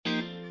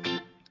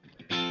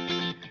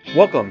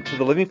Welcome to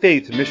the Living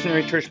Faith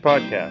Missionary Church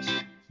podcast.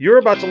 You're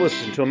about to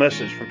listen to a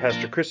message from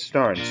Pastor Chris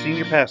Starn,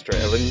 Senior Pastor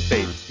at Living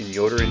Faith in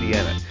Yoder,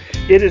 Indiana.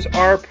 It is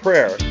our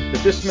prayer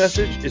that this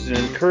message is an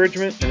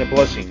encouragement and a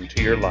blessing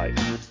to your life.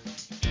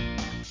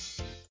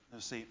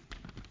 Let's see.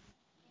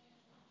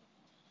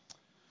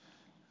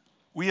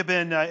 We have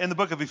been in the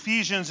book of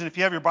Ephesians, and if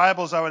you have your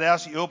Bibles, I would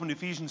ask that you open to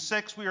Ephesians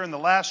 6. We are in the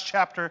last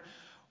chapter.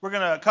 We're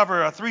going to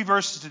cover 3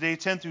 verses today,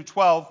 10 through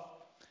 12.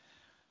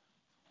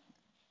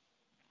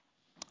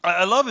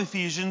 I love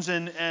Ephesians,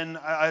 and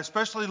I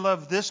especially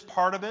love this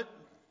part of it.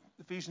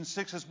 Ephesians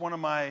 6 is one of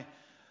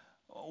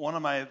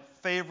my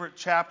favorite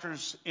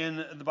chapters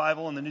in the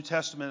Bible, in the New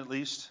Testament at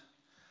least.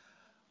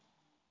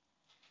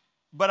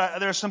 But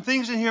there are some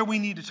things in here we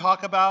need to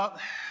talk about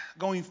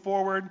going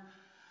forward.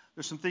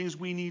 There's some things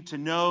we need to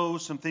know,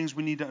 some things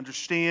we need to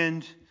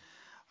understand.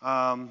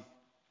 And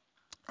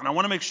I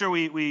want to make sure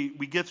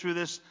we get through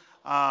this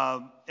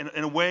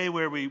in a way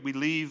where we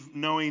leave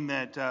knowing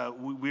that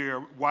we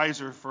are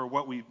wiser for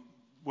what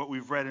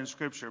we've read in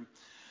Scripture.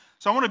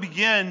 So I want to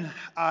begin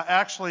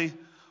actually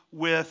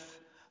with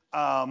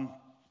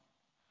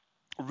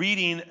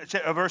reading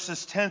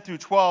verses 10 through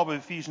 12 of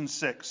Ephesians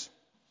 6.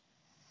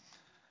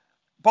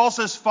 Paul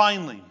says,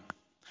 "Finally,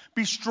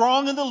 be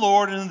strong in the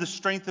Lord and in the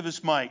strength of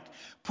his might.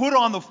 Put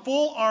on the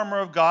full armor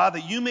of God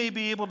that you may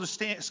be able to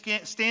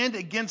stand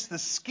against the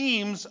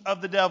schemes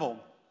of the devil.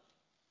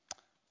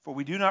 For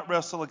we do not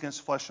wrestle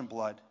against flesh and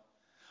blood,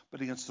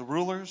 but against the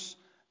rulers,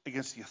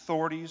 against the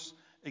authorities,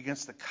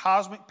 against the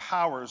cosmic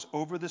powers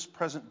over this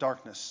present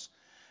darkness,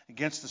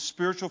 against the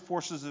spiritual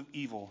forces of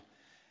evil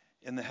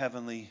in the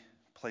heavenly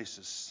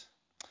places."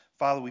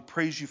 Father, we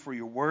praise you for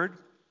your word.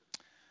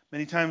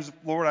 Many times,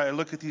 Lord, I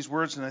look at these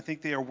words and I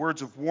think they are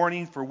words of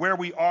warning for where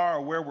we are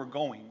or where we're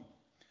going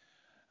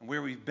and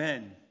where we've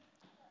been.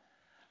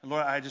 And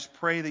Lord, I just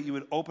pray that you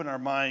would open our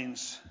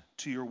minds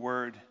to your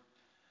word.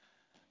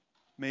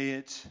 May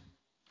it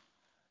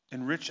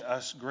enrich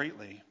us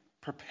greatly,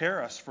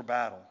 prepare us for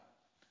battle,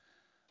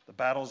 the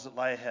battles that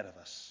lie ahead of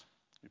us.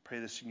 We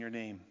pray this in your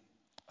name.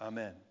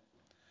 Amen.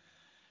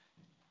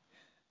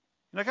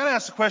 And I got to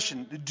ask the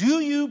question, do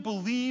you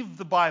believe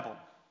the Bible?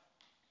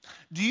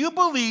 Do you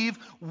believe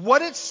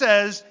what it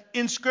says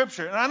in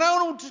Scripture? And I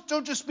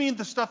don't just mean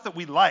the stuff that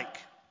we like.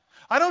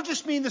 I don't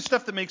just mean the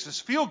stuff that makes us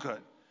feel good.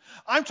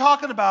 I'm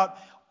talking about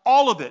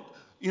all of it.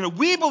 You know,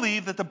 we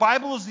believe that the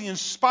Bible is the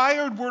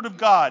inspired Word of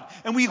God,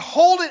 and we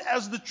hold it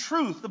as the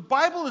truth. The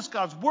Bible is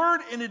God's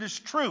Word, and it is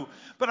true.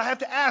 But I have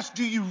to ask,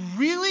 do you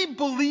really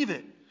believe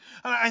it?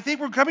 And I think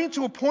we're coming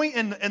to a point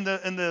in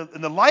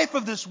the life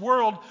of this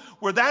world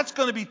where that's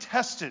going to be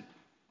tested.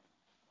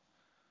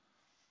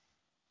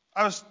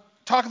 I was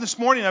talking this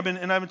morning, I've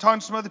been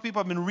talking to some other people.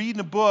 I've been reading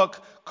a book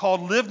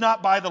called "Live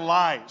Not by the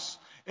Lies,"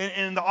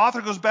 and the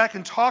author goes back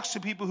and talks to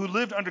people who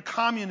lived under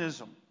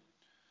communism.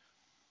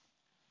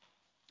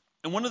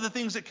 And one of the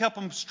things that kept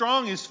them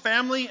strong is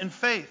family and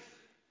faith.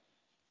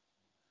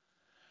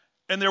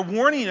 And they're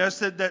warning us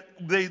that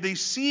they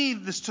see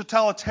this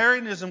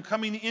totalitarianism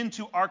coming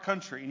into our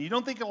country. And you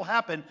don't think it'll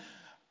happen.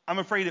 I'm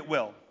afraid it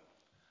will.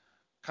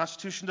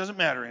 Constitution doesn't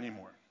matter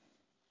anymore.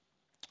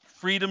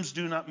 Freedoms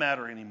do not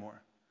matter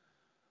anymore.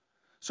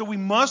 So we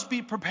must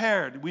be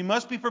prepared. We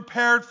must be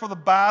prepared for the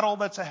battle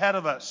that's ahead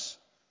of us.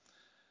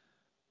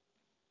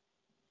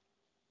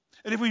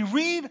 And if we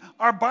read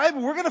our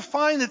Bible, we're going to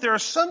find that there are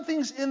some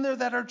things in there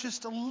that are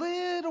just a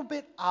little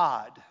bit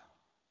odd.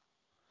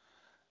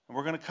 And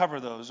we're going to cover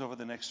those over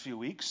the next few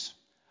weeks.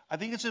 I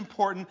think it's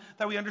important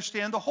that we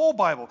understand the whole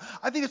Bible.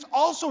 I think it's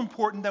also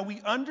important that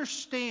we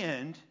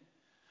understand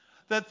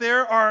that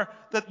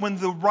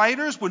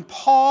when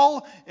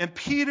Paul and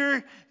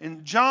Peter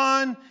and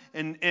John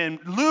and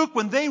Luke,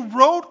 when they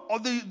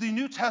wrote the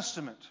New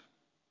Testament,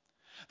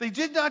 they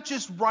did not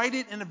just write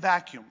it in a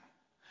vacuum.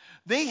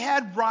 They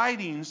had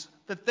writings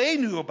that they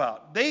knew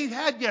about. They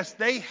had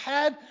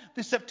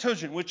the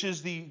Septuagint, which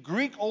is the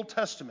Greek Old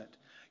Testament.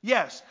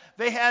 Yes,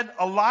 they had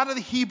a lot of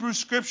the Hebrew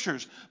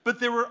Scriptures, but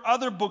there were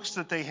other books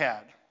that they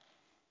had.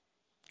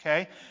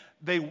 Okay?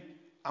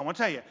 I want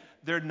to tell you,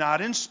 they're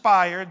not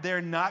inspired. They're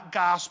not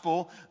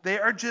gospel. They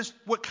are just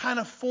what kind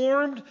of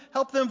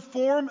help them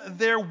form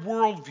their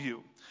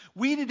worldview.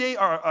 We today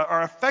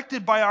are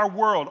affected by our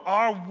world.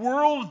 Our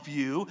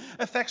worldview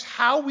affects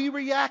how we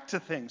react to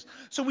things.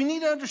 So we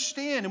need to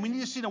understand, and we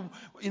need to see,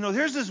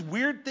 there's this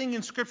weird thing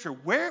in Scripture.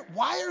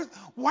 Why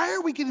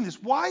are we getting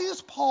this? Why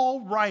is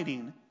Paul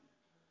writing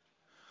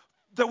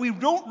that we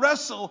don't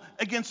wrestle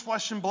against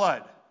flesh and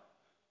blood?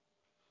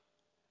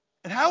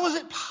 And how is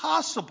it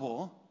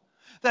possible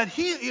that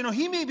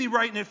he may be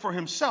writing it for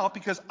himself,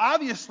 because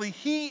obviously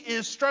he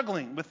is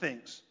struggling with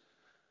things.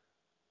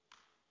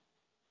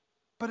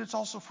 But it's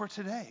also for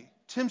today.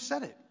 Tim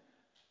said it.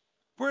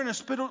 We're in a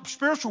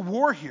spiritual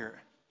war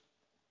here.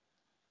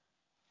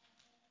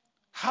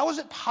 How is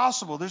it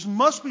possible? There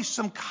must be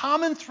some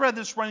common thread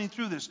that's running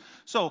through this.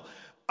 So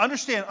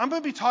understand, I'm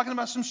going to be talking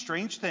about some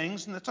strange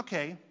things, and that's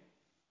okay.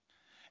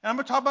 And I'm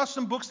going to talk about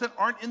some books that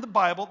aren't in the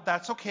Bible.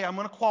 That's okay. I'm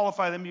going to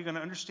qualify them. You're going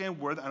to understand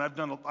where.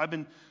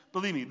 And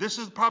believe me, this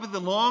is probably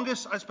the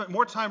longest. I spent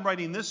more time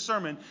writing this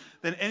sermon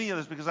than any of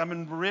this because I've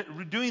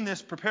been doing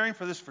this, preparing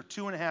for this for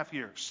 2.5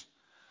 years.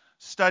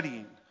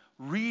 Studying,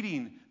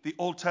 reading the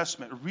Old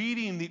Testament,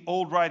 reading the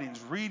old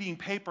writings, reading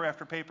paper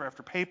after paper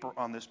after paper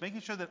on this,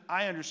 making sure that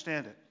I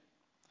understand it.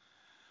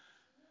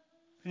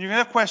 And you're going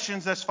to have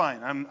questions. That's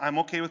fine. I'm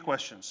okay with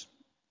questions.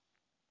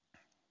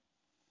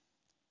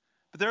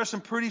 But there are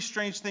some pretty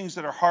strange things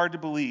that are hard to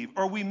believe.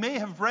 Or we may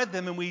have read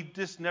them and we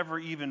just never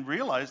even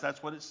realized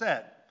that's what it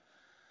said.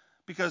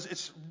 Because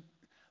it's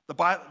the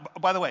Bible.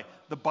 By the way,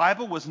 the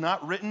Bible was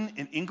not written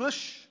in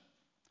English.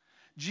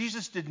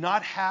 Jesus did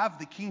not have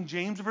the King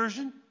James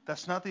Version.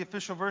 That's not the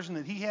official version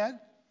that he had.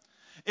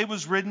 It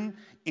was written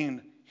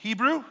in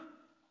Hebrew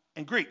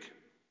and Greek.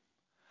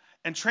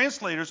 And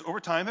translators over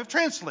time have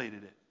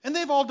translated it. And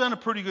they've all done a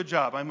pretty good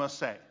job, I must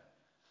say.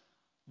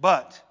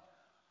 But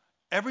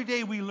every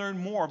day we learn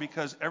more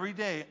because every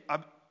day,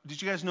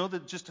 did you guys know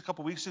that just a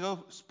couple weeks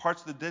ago,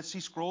 parts of the Dead Sea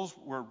Scrolls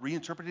were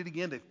reinterpreted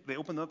again? They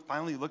opened them up,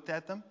 finally looked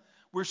at them.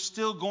 We're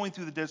still going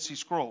through the Dead Sea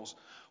Scrolls,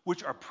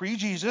 which are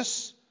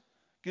pre-Jesus,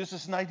 gives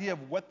us an idea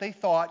of what they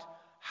thought,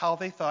 how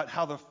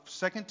the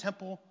Second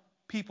Temple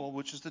people,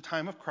 which is the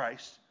time of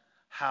Christ,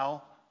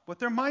 what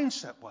their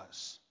mindset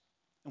was,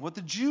 and what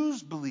the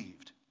Jews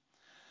believed.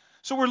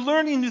 So we're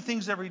learning new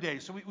things every day.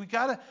 So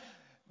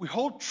we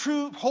hold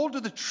to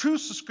the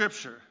truths of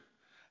Scripture,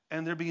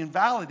 and they're being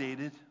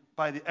validated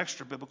by the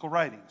extra biblical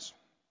writings.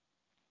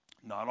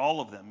 Not all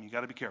of them. You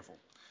got to be careful.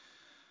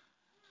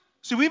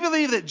 See, we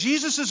believe that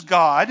Jesus is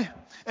God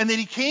and that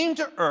he came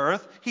to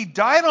earth, he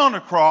died on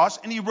a cross,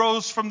 and he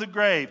rose from the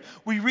grave.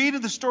 We read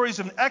of the stories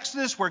of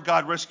Exodus where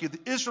God rescued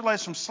the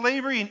Israelites from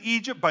slavery in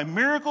Egypt by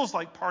miracles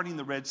like parting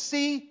the Red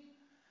Sea.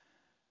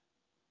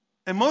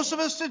 And most of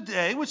us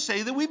today would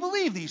say that we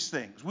believe these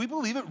things. We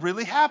believe it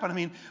really happened. I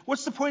mean,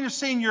 what's the point of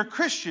saying you're a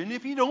Christian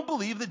if you don't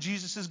believe that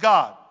Jesus is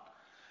God?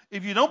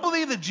 If you don't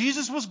believe that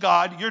Jesus was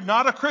God, you're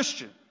not a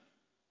Christian.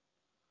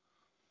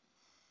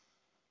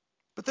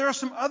 But there are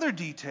some other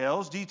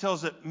details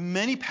that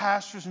many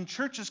pastors and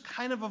churches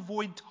kind of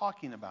avoid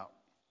talking about.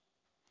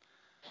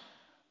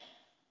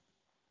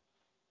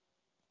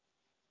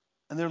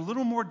 And they're a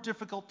little more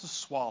difficult to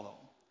swallow,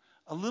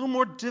 a little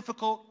more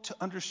difficult to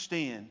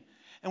understand.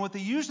 And what they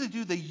usually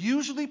do, they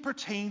usually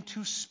pertain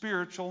to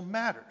spiritual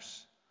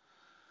matters.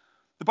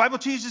 The Bible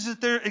teaches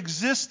that there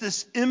exists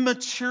this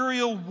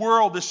immaterial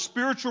world, this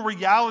spiritual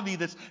reality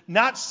that's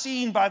not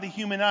seen by the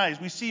human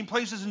eyes. We see in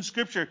places in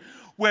Scripture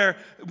where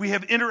we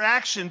have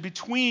interaction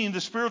between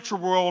the spiritual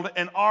world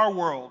and our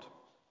world.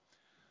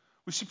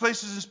 We see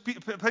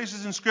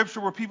places in Scripture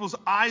where people's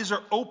eyes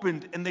are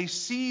opened and they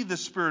see the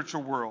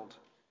spiritual world.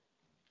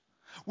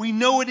 We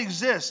know it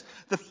exists.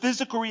 The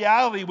physical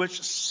reality,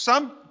 which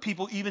some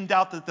people even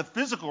doubt that the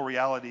physical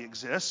reality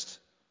exists.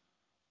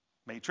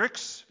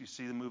 Matrix. If you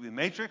see the movie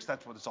Matrix,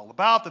 that's what it's all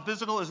about. The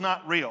physical is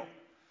not real.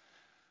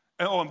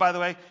 Oh, and by the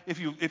way, if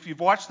you've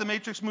watched the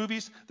Matrix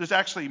movies, there's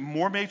actually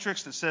more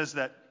Matrix that says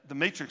that the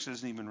Matrix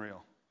isn't even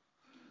real.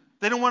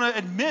 They don't want to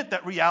admit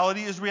that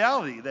reality is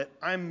reality, that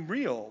I'm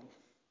real.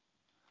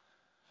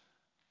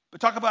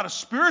 But talk about a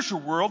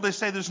spiritual world, they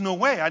say there's no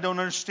way. I don't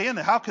understand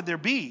that. How could there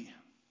be?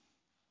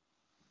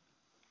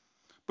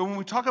 But when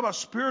we talk about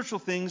spiritual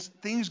things,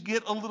 things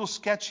get a little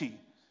sketchy.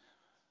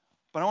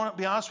 But I want to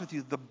be honest with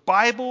you. The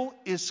Bible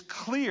is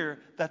clear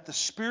that the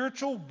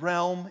spiritual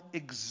realm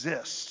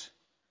exists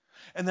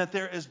and that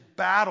there is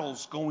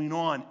battles going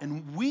on.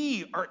 And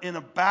we are in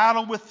a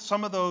battle with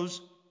some of those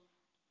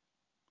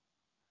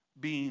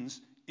beings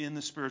in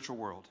the spiritual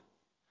world.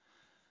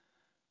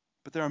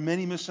 But there are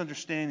many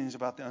misunderstandings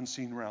about the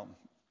unseen realm.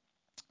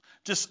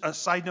 Just a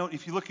side note,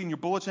 if you look in your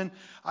bulletin,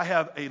 I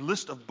have a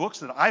list of books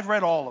that I've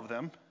read all of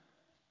them.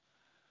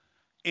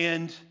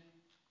 And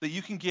that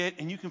you can get,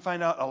 and you can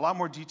find out a lot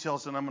more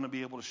details than I'm going to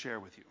be able to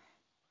share with you.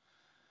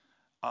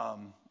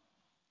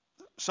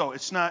 So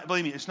it's not,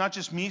 believe me, it's not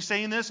just me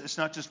saying this. It's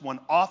not just one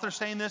author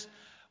saying this.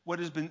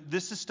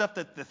 This is stuff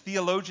that the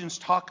theologians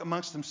talk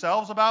amongst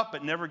themselves about,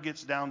 but never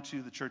gets down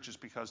to the churches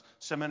because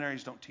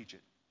seminaries don't teach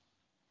it.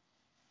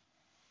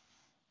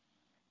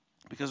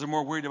 Because they're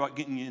more worried about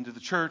getting you into the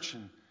church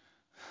and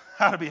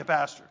how to be a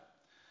pastor.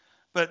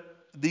 But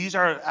these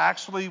are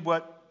actually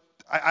what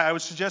I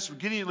would suggest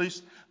getting at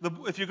least,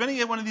 if you're going to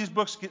get one of these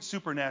books, get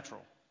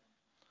Supernatural.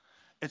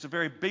 It's a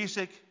very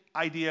basic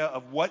idea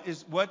of what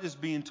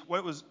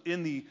was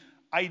in the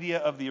idea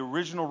of the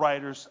original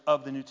writers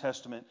of the New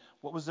Testament.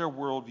 What was their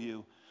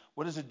worldview?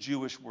 What is a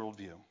Jewish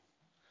worldview?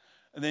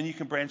 And then you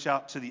can branch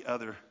out to the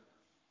other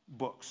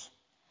books.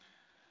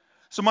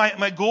 So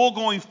my goal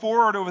going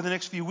forward over the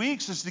next few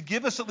weeks is to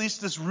give us at least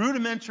this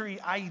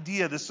rudimentary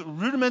idea, this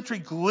rudimentary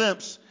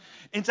glimpse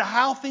into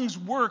how things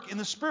work in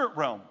the spirit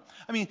realm.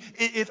 I mean,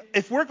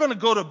 if we're going to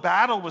go to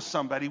battle with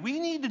somebody, we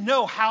need to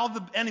know how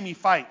the enemy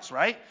fights,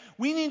 right?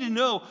 We need to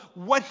know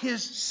what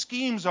his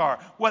schemes are,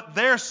 what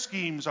their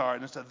schemes are.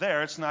 And it's a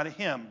there, it's not a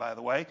him, by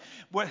the way.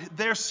 What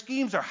their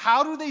schemes are.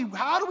 How do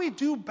we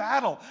do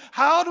battle?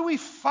 How do we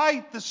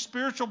fight the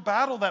spiritual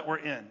battle that we're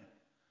in?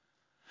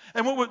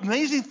 And what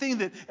amazing thing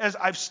that as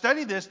I've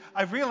studied this,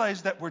 I've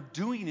realized that we're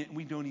doing it and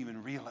we don't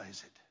even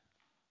realize it.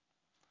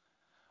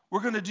 We're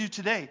going to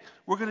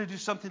do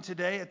something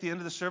today at the end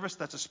of the service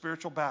that's a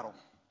spiritual battle.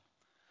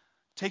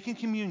 Taking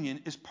communion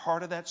is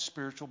part of that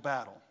spiritual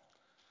battle.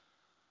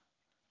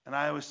 And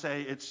I always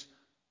say it's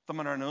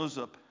thumbing our nose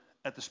up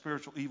at the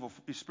spiritual evil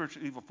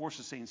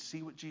forces saying,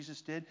 see what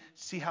Jesus did?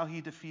 See how he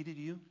defeated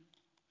you?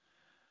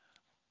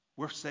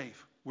 We're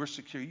safe. We're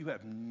secure. You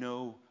have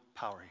no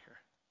power here.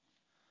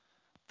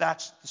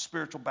 That's the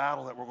spiritual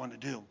battle that we're going to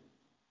do.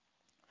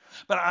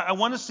 But I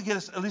want us to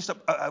get at least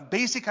a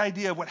basic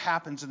idea of what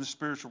happens in the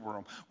spiritual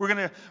realm. We're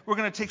going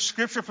to take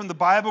scripture from the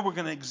Bible. We're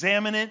going to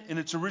examine it in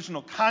its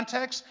original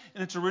context,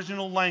 in its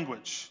original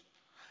language.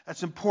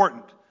 That's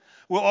important.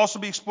 We'll also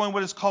be exploring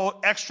what is called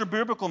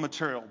extra-biblical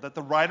material that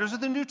the writers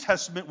of the New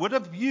Testament would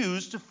have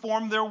used to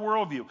form their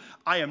worldview.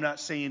 I am not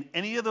saying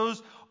any of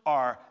those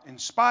are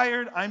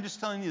inspired. I'm just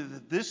telling you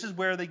that this is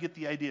where they get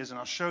the ideas, and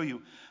I'll show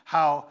you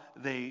how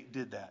they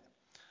did that.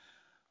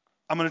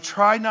 I'm going to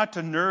try not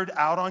to nerd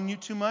out on you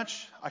too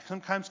much. I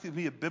sometimes can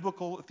be a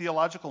biblical,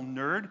 theological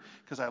nerd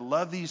because I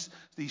love these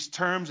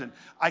terms, and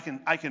I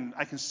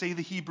can say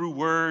the Hebrew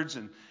words,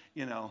 and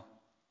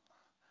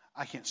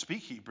I can't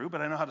speak Hebrew,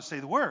 but I know how to say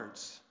the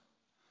words.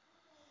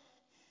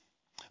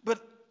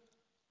 But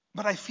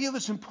I feel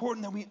it's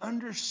important that we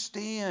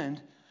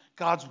understand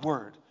God's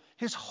word.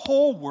 His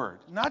whole word,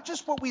 not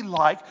just what we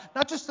like,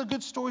 not just the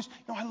good stories.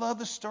 I love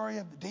the story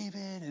of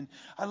David, and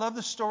I love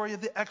the story of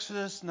the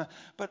Exodus.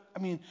 But I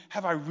mean,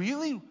 have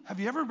you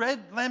ever read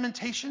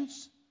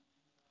Lamentations?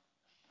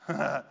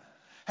 Have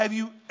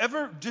you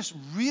ever just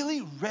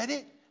really read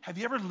it? Have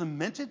you ever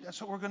lamented? That's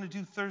what we're going to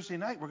do Thursday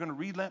night. We're going to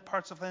read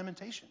parts of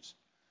Lamentations.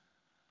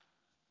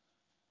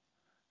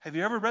 Have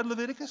you ever read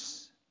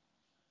Leviticus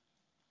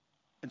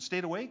and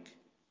stayed awake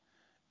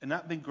and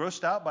not been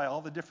grossed out by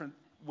all the different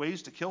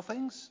ways to kill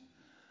things?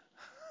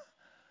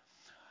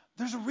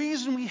 There's a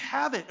reason we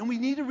have it, and we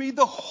need to read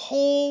the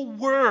whole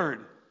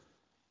word.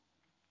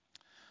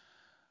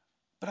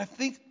 But I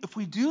think if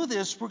we do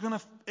this, we're going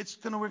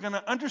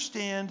to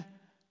understand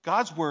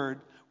God's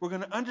word. We're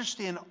going to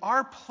understand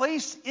our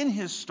place in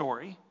his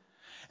story,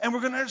 and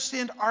we're going to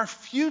understand our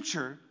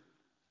future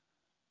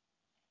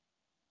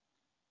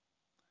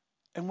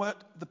and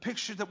what the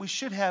picture that we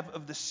should have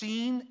of the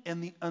seen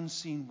and the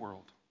unseen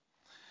world.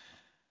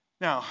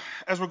 Now,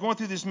 as we're going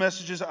through these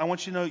messages, I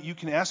want you to know you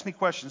can ask me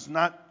questions,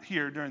 not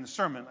here during the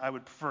sermon. I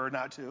would prefer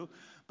not to.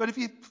 But if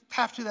you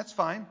have to, that's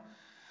fine.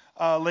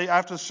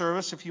 After the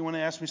service, if you want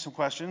to ask me some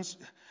questions.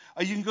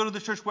 You can go to the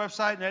church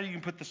website. Now you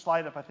can put the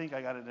slide up. I think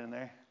I got it in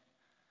there.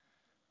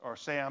 Or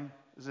Sam,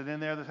 is it in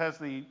there that has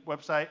the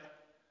website?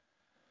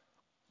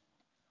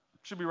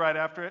 Should be right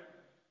after it,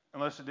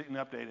 unless it didn't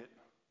update it.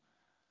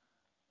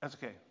 That's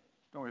okay.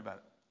 Don't worry about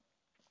it.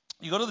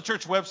 You go to the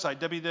church website,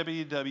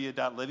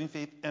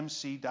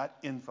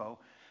 www.livingfaithmc.info.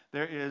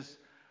 There is,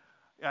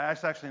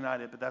 that's actually not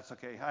it, but that's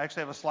okay. I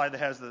actually have a slide that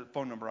has the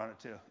phone number on it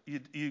too.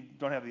 You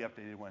don't have the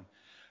updated one.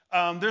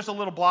 There's a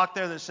little block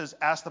there that says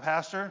Ask the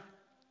Pastor.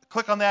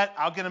 Click on that.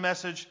 I'll get a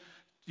message.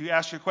 You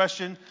ask your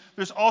question.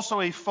 There's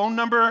also a phone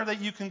number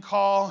that you can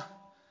call.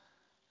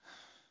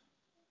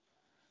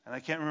 And I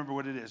can't remember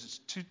what it is. It's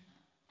two.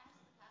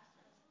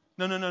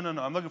 No.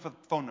 I'm looking for the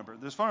phone number.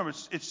 This phone number,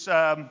 it's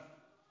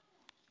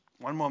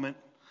one moment.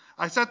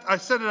 I set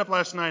it up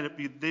last night.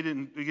 It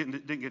didn't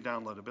get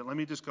downloaded, but let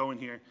me just go in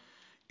here.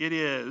 It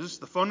is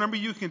the phone number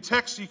you can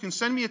text. You can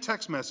send me a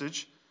text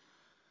message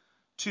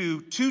to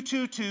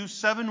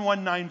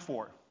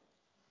 222-7194.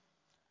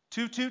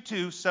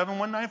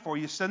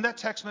 222-7194. You send that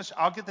text message.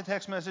 I'll get the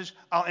text message.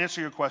 I'll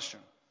answer your question.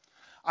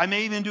 I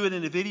may even do it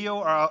in a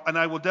video, and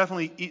I will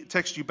definitely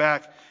text you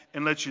back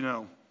and let you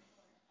know.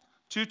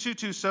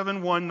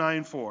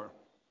 222-7194.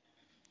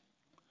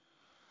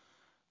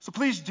 So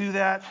please do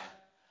that.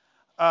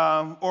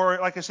 Or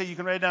like I say, you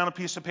can write down a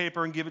piece of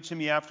paper and give it to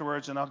me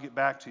afterwards, and I'll get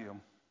back to you.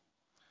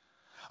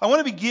 I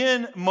want to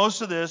begin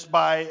most of this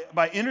by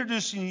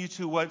introducing you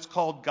to what's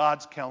called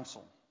God's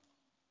counsel.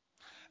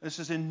 This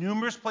is in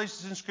numerous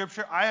places in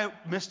Scripture. I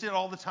missed it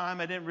all the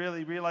time. I didn't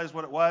really realize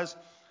what it was.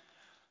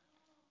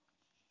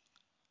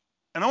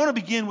 And I want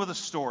to begin with a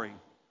story.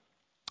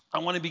 I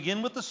want to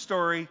begin with the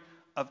story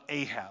of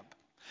Ahab.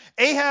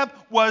 Ahab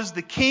was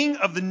the king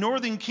of the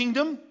northern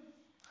kingdom.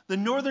 The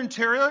northern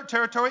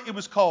territory, it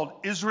was called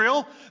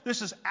Israel.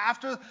 This is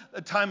after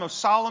the time of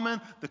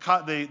Solomon. The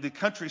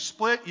country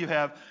split. You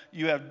have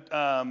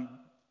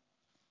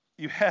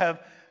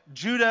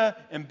Judah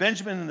and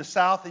Benjamin in the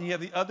south, and you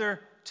have the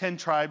other 10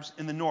 tribes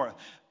in the north.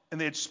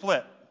 And they had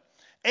split.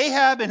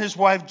 Ahab and his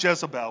wife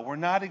Jezebel were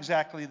not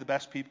exactly the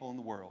best people in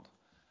the world.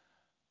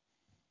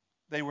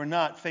 They were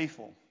not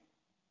faithful.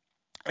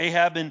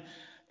 Ahab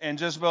and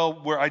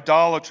Jezebel were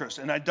idolatrous,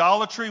 and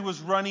idolatry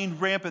was running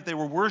rampant. They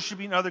were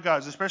worshiping other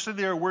gods, especially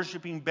they were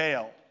worshiping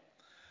Baal.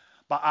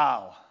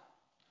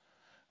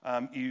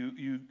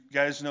 You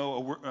guys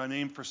know a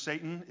name for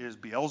Satan is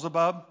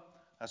Beelzebub.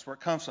 That's where it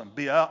comes from,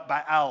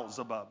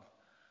 Baal-zebub.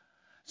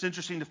 It's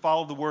interesting to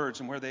follow the words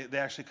and where they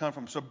actually come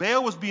from. So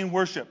Baal was being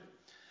worshipped,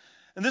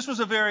 and this was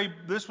a very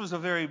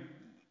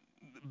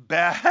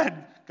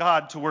bad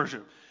god to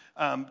worship.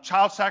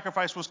 Child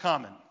sacrifice was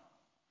common.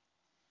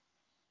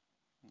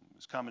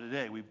 It's common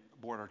today. We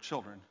abort our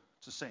children.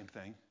 It's the same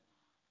thing.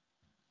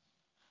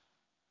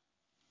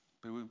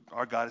 But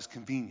our God is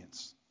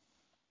convenience.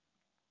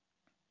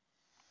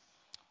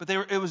 But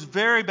it was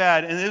very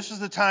bad. And this was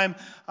the time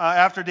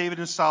after David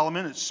and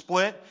Solomon. It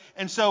split.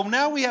 And so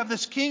now we have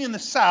this king in the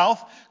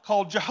south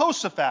called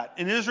Jehoshaphat.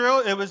 In Israel,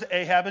 it was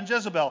Ahab and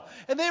Jezebel.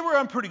 And they were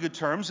on pretty good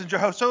terms. And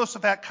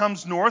Jehoshaphat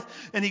comes north,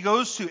 and he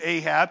goes to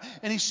Ahab,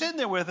 and he's sitting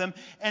there with him.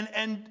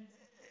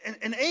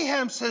 And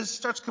Ahab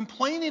starts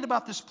complaining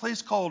about this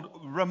place called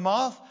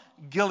Ramoth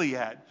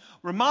Gilead.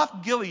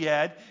 Ramoth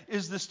Gilead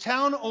is this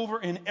town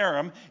over in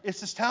Aram.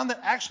 It's this town that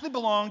actually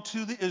belonged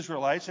to the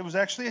Israelites. It was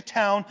actually a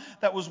town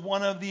that was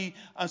one of the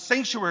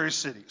sanctuary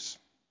cities.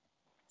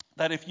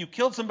 That if you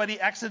killed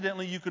somebody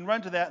accidentally, you can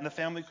run to that and the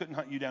family couldn't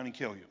hunt you down and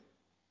kill you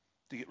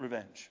to get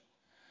revenge.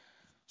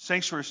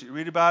 Sanctuary city.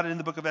 Read about it in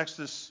the book of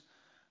Exodus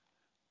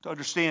to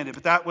understand it,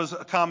 but that was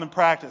a common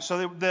practice.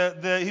 So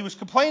he was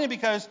complaining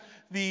because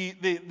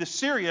the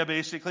Syria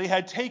basically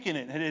had taken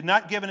it and had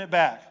not given it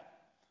back.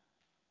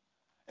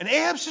 And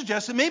Ahab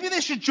suggested maybe they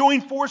should join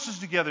forces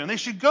together and they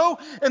should go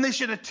and they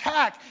should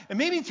attack. And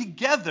maybe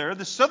together,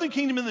 the southern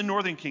kingdom and the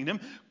northern kingdom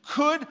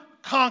could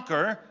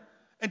conquer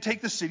and take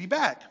the city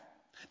back.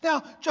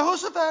 Now,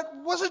 Jehoshaphat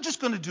wasn't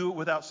just going to do it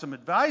without some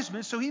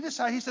advisement. So he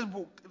said,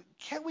 well,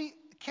 can't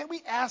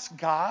we ask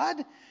God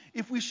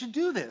if we should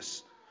do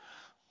this?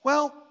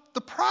 Well,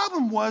 the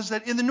problem was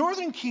that in the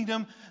northern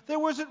kingdom, there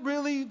wasn't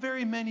really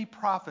very many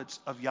prophets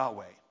of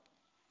Yahweh.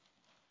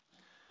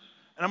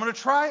 And I'm going to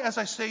try, as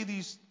I say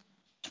these,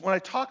 when I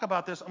talk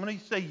about this, I'm going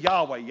to say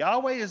Yahweh.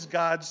 Yahweh is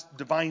God's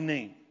divine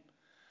name.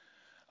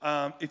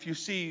 If you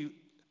see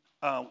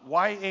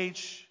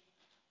YHWH,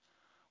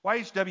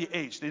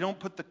 they don't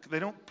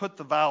put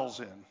the vowels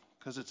in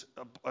because it's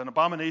an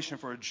abomination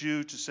for a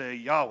Jew to say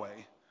Yahweh,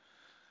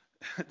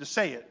 to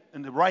say it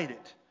and to write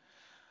it.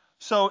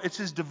 So it's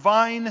his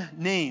divine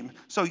name.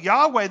 So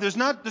Yahweh, there's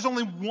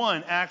only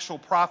one actual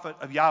prophet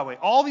of Yahweh.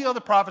 All the other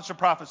prophets are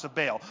prophets of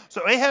Baal.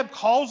 So Ahab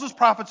calls his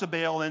prophets of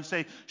Baal and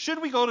say,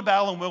 should we go to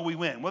battle and will we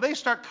win? Well, they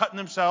start cutting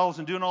themselves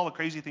and doing all the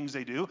crazy things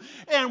they do.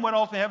 And what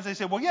ultimately happens, they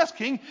say, well, yes,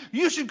 king,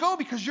 you should go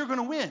because you're going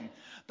to win.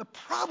 The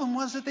problem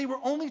was that they were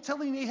only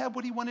telling Ahab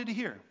what he wanted to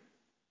hear.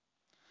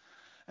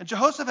 And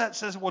Jehoshaphat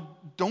says, well,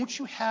 don't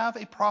you have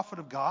a prophet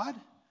of God?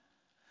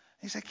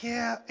 He's like,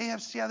 yeah,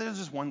 Ahab, there's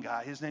this one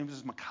guy. His name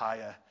is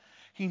Micaiah.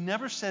 He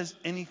never says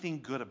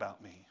anything good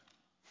about me.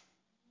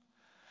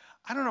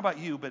 I don't know about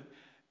you, but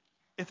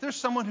if there's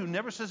someone who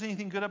never says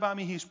anything good about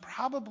me, he's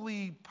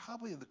probably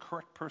the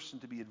correct person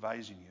to be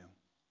advising you.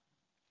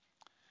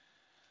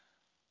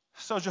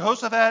 So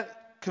Jehoshaphat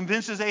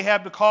convinces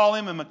Ahab to call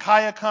him, and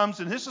Micaiah comes,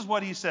 and this is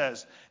what he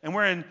says. And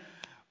we're in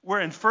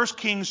 1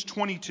 Kings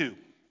 22.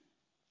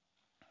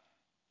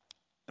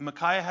 And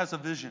Micaiah has a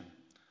vision. It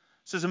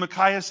says, and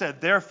Micaiah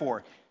said,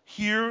 therefore,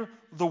 hear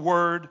the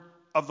word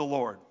of the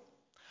Lord.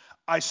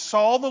 I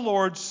saw the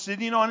Lord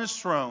sitting on his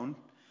throne,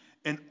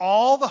 and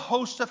all the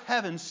hosts of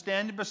heaven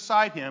standing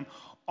beside him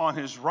on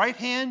his right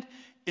hand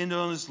and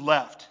on his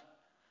left.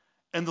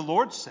 And the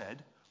Lord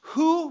said,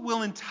 who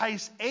will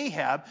entice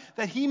Ahab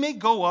that he may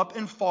go up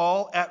and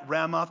fall at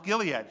Ramoth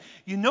Gilead?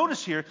 You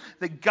notice here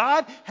that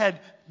God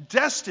had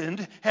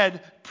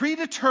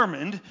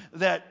predetermined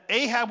that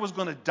Ahab was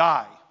going to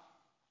die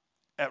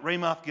at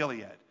Ramoth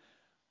Gilead.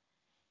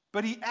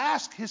 But he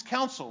asked his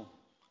council,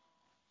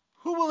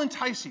 who will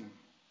entice him?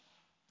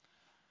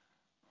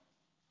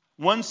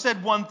 One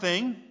said one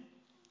thing,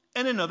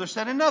 and another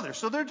said another.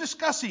 So they're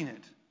discussing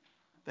it.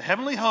 The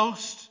heavenly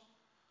host,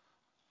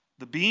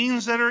 the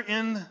beings that are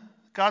in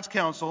God's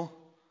council,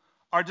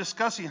 are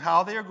discussing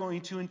how they are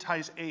going to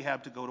entice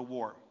Ahab to go to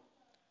war.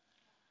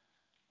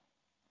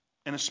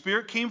 And a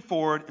spirit came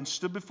forward and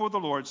stood before the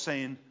Lord,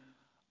 saying,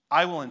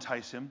 I will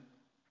entice him.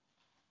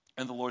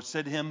 And the Lord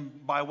said to him,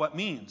 by what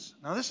means?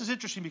 Now this is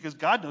interesting because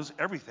God knows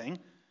everything,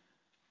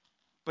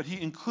 but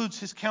he includes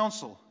his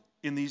counsel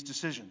in these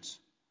decisions.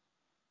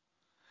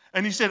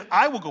 And he said,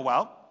 I will go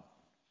out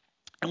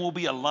and will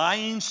be a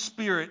lying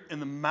spirit in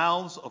the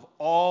mouths of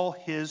all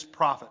his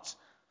prophets.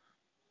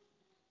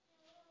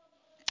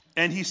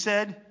 And he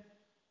said,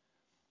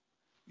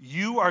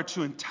 you are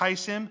to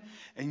entice him,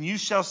 and you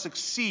shall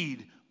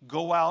succeed.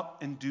 Go out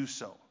and do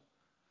so.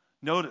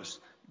 Notice,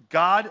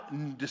 God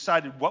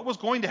decided what was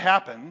going to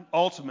happen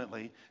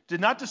ultimately,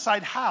 did not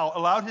decide how,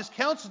 allowed his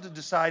counsel to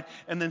decide,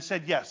 and then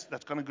said, yes,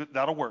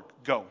 that'll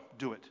work. Go,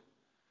 do it.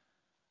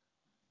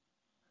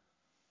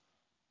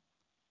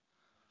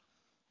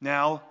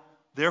 Now,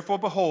 therefore,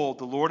 behold,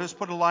 the Lord has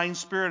put a lying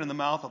spirit in the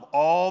mouth of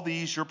all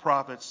these your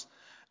prophets,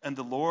 and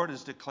the Lord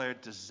has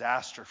declared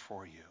disaster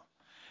for you.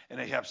 And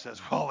Ahab says,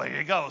 well, there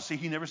you go. See,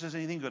 he never says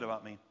anything good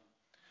about me.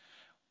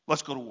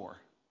 Let's go to war.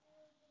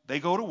 They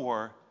go to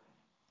war.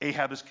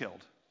 Ahab is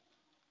killed.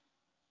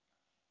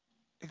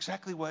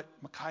 Exactly what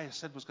Micaiah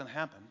said was going to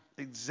happen.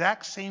 The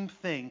exact same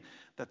thing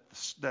that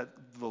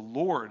the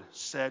Lord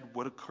said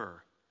would occur.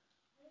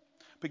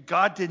 But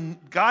God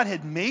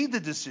had made the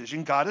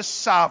decision. God is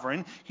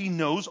sovereign. He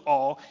knows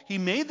all. He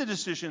made the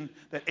decision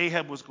that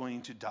Ahab was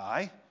going to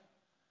die,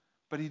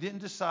 but he didn't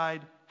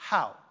decide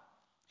how.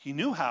 He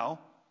knew how.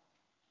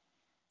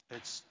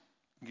 It's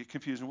get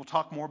confusing. We'll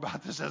talk more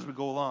about this as we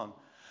go along.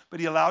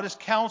 But he allowed his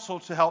counsel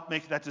to help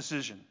make that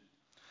decision.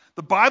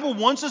 The Bible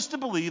wants us to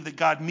believe that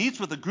God meets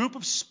with a group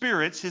of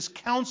spirits, his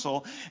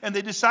counsel, and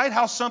they decide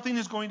how something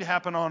is going to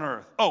happen on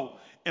earth. Oh,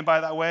 and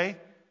by that way,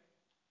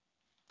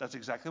 that's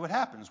exactly what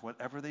happens,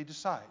 whatever they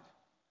decide.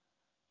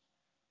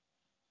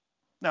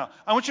 Now,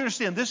 I want you to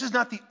understand, this is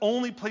not the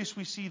only place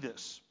we see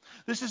this.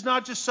 This is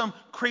not just some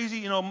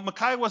crazy,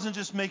 Micaiah wasn't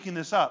just making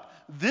this up.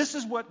 This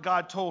is what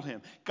God told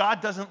him.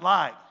 God doesn't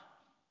lie.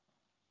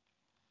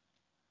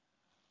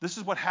 This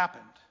is what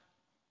happened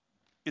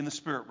in the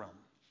spirit realm.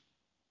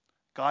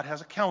 God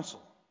has a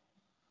counsel.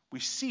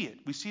 We see it.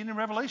 We see it in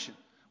Revelation.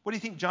 What do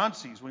you think John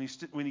sees when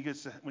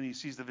he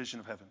sees the vision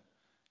of heaven?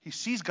 He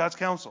sees God's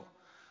counsel.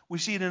 We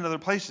see it in other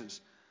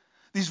places.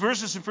 These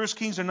verses in 1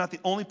 Kings are not the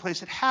only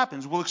place it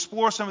happens. We'll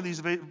explore some of these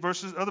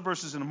other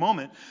verses in a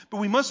moment.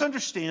 But we must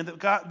understand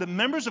that the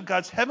members of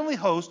God's heavenly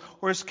host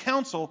or his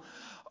council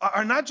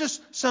are not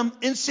just some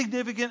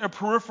insignificant or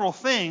peripheral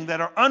thing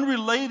that are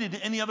unrelated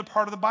to any other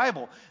part of the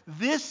Bible.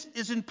 This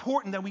is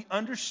important that we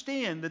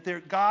understand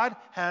that God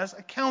has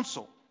a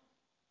council.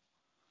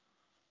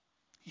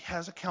 He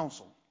has a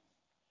council.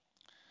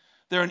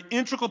 They're an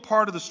integral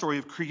part of the story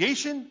of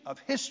creation, of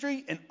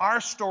history, and our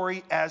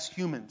story as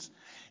humans.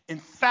 In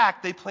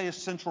fact, they play a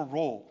central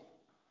role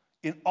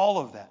in all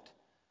of that.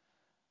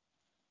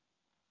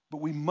 But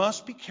we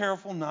must be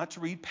careful not to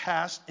read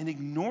past and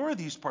ignore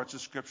these parts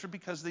of Scripture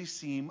because they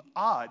seem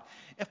odd.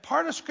 If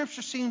part of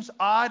Scripture seems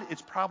odd,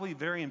 it's probably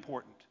very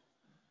important.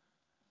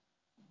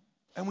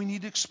 And we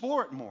need to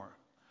explore it more.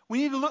 We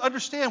need to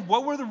understand,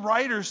 what were the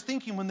writers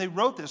thinking when they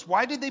wrote this?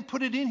 Why did they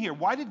put it in here?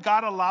 Why did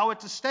God allow it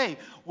to stay?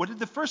 What did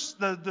the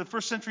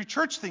first century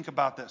church think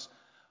about this?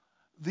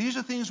 These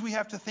are things we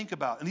have to think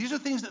about. And these are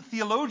things that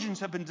theologians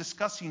have been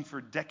discussing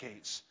for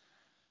decades.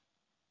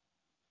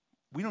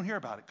 We don't hear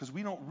about it because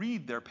we don't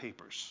read their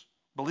papers.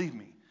 Believe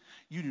me,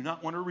 you do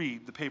not want to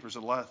read the papers that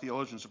a lot of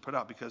theologians have put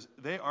out because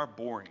they are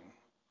boring.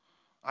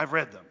 I've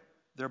read them.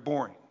 They're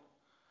boring.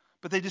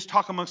 But they just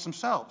talk amongst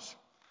themselves.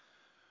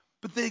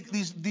 But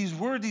these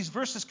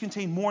verses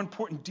contain more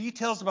important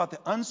details about the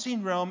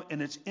unseen realm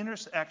and its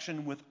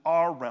intersection with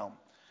our realm.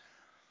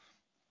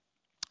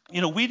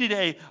 We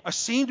today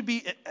seem to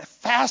be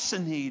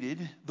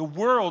fascinated. The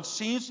world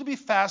seems to be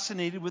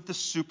fascinated with the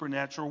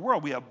supernatural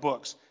world. We have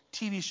books,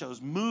 TV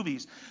shows,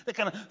 movies that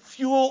kind of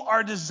fuel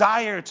our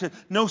desire to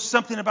know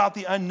something about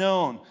the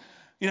unknown.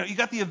 You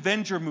got the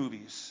Avenger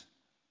movies.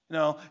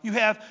 You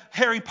have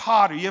Harry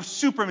Potter, you have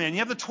Superman, you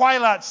have the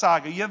Twilight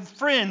Saga, you have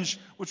Fringe,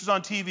 which was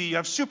on TV, you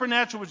have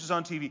Supernatural, which is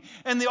on TV.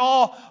 And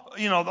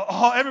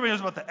everybody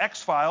knows about the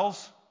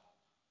X-Files.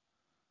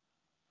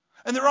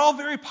 And they're all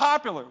very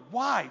popular.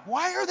 Why?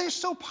 Why are they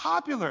so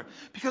popular?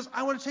 Because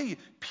I want to tell you,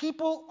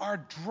 people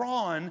are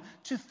drawn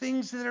to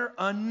things that are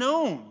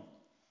unknown.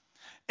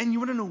 And you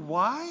want to know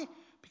why?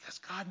 Because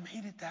God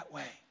made it that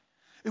way.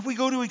 If we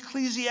go to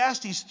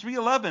Ecclesiastes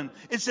 3:11,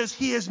 it says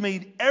he has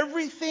made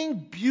everything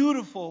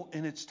beautiful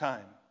in its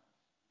time.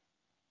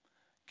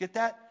 Get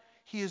that?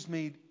 He has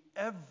made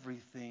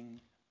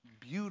everything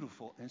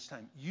beautiful in its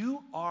time.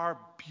 You are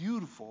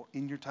beautiful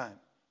in your time.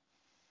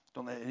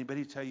 Don't let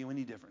anybody tell you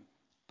any different.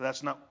 But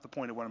that's not the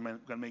point of what I'm going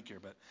to make here.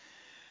 But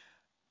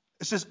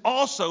it says,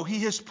 also,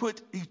 he has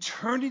put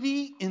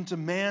eternity into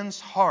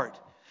man's heart,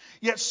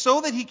 yet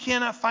so that he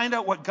cannot find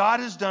out what God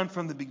has done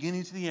from the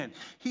beginning to the end.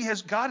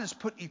 God has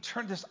put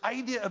this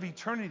idea of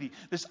eternity,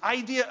 this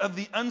idea of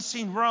the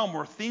unseen realm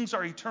where things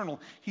are eternal.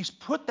 He's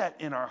put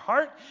that in our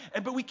heart,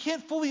 but we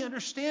can't fully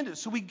understand it.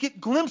 So we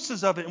get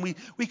glimpses of it, and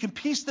we can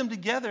piece them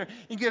together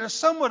and get a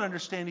somewhat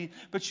understanding.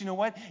 But you know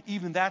what?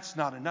 Even that's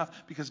not enough,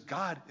 because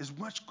God is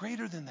much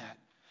greater than that.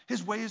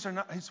 His ways are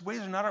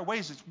not our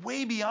ways. It's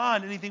way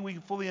beyond anything we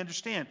can fully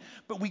understand.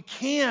 But we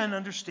can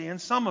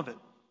understand some of it.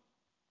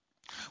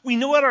 We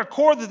know at our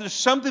core that there's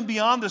something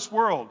beyond this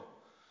world.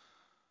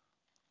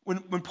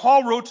 When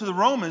Paul wrote to the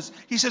Romans,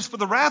 he says, for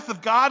the wrath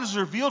of God is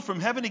revealed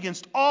from heaven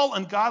against all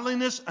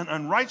ungodliness and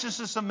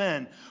unrighteousness of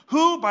men,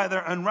 who by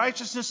their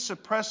unrighteousness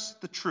suppress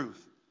the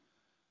truth.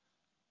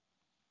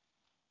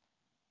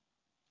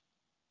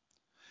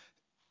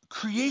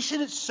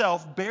 Creation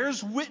itself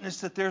bears witness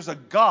that there's a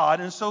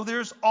God, and so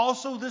there's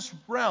also this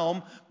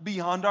realm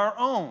beyond our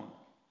own.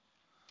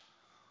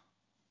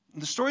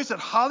 The stories that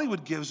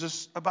Hollywood gives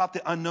us about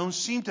the unknown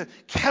seem to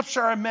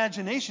capture our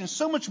imagination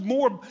so much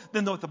more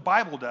than what the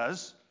Bible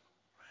does.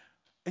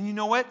 And you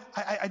know what?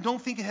 I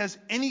don't think it has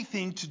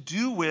anything to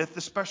do with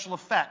the special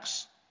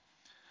effects.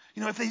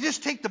 If they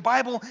just take the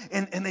Bible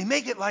and they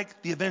make it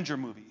like the Avenger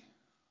movie.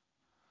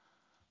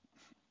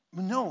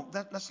 No,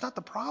 that's not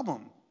the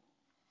problem.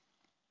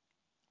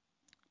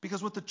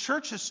 Because what the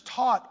church has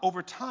taught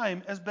over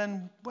time has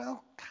been,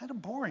 kind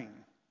of boring,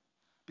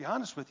 to be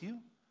honest with you.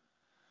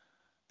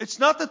 It's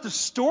not that the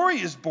story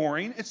is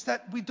boring, it's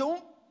that we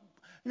don't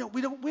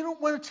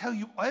want to tell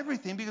you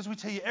everything, because we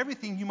tell you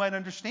everything, you might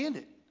understand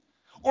it.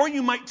 Or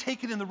you might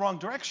take it in the wrong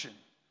direction.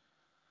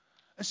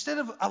 Instead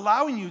of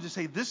allowing you to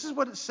say, this is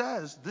what it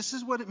says, this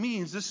is what it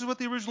means, this is what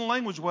the original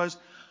language was,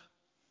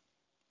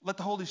 let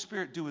the Holy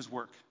Spirit do his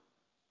work.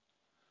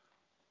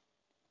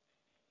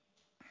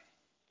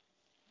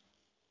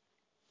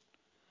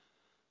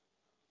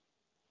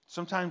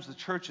 Sometimes the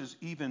church has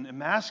even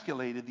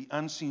emasculated the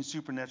unseen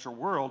supernatural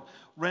world,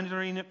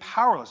 rendering it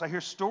powerless. I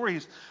hear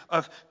stories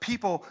of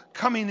people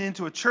coming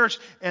into a church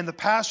and the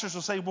pastors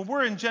will say, well,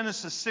 we're in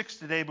Genesis 6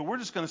 today, but we're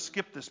just going to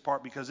skip this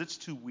part because it's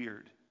too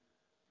weird.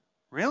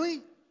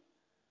 Really?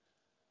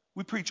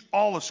 We preach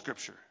all of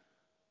Scripture.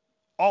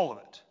 All of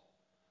it.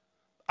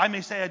 I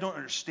may say I don't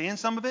understand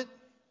some of it,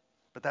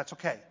 but that's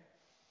okay.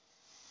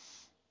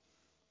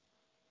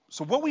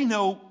 So what we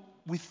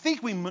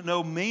think we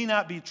know may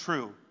not be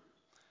true.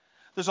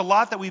 There's a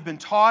lot that we've been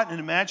taught and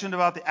imagined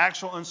about the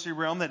actual unseen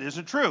realm that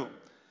isn't true.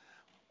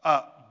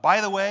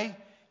 By the way,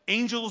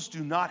 angels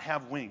do not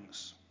have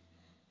wings.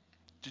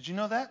 Did you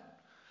know that?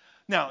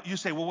 Now, you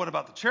say, well, what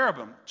about the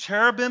cherubim?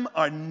 Cherubim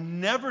are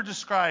never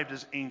described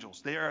as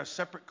angels. They are a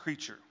separate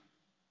creature.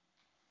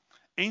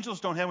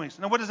 Angels don't have wings.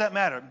 Now, what does that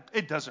matter?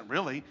 It doesn't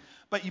really.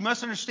 But you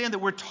must understand that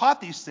we're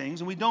taught these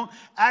things and we don't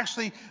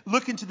actually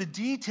look into the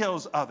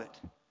details of it.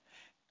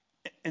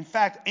 In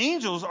fact,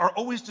 angels are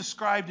always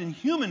described in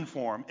human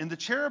form, and the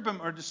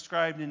cherubim are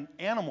described in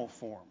animal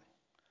form.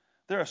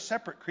 They're a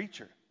separate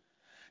creature.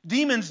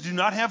 Demons do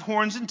not have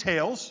horns and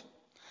tails.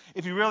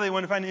 If you really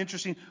want to find it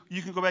interesting,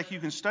 you can go back, you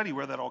can study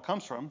where that all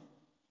comes from.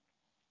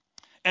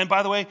 And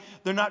by the way,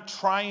 they're not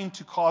trying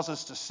to cause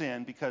us to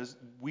sin, because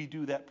we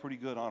do that pretty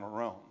good on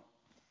our own.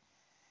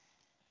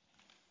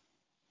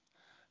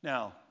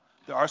 Now,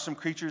 there are some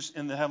creatures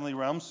in the heavenly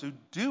realms who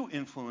do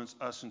influence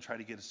us and try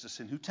to get us to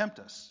sin, who tempt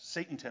us.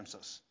 Satan tempts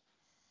us.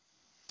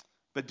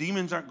 But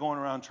demons aren't going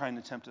around trying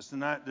to tempt us.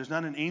 There's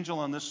not an angel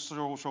on this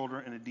shoulder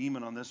and a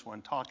demon on this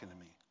one talking to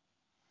me.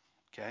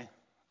 Okay?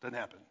 Doesn't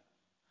happen.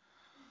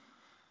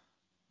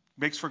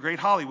 Makes for great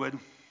Hollywood.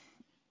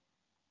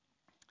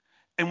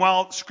 And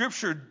while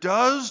Scripture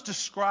does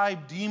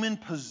describe demon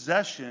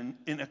possession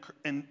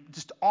in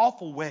just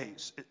awful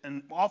ways,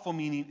 and awful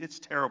meaning it's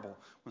terrible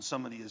when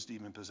somebody is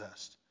demon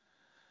possessed.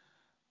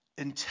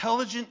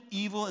 Intelligent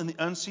evil in the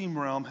unseen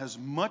realm has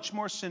much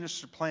more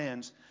sinister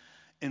plans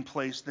in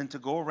place than to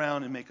go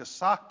around and make us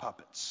sock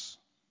puppets.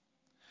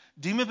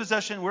 Demon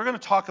possession, we're going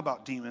to talk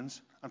about demons.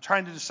 I'm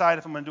trying to decide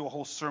if I'm going to do a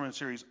whole sermon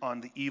series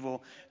on the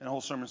evil and a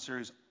whole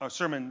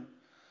sermon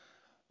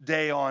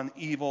day on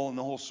evil and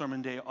the whole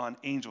sermon day on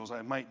angels.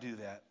 I might do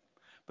that.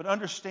 But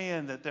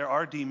understand that there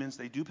are demons,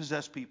 they do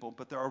possess people,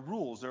 but there are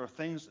rules, there are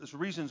things, there's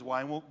reasons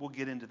why, and we'll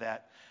get into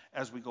that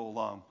as we go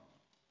along.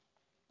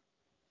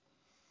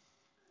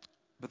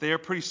 But they are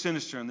pretty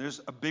sinister, and there's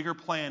a bigger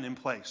plan in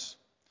place.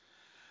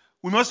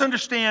 We must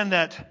understand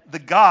that the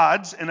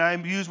gods, and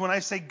when I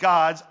say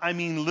gods, I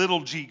mean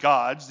little g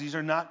gods. These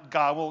are not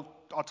God.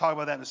 I'll talk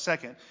about that in a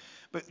second.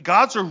 But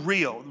gods are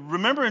real.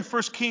 Remember in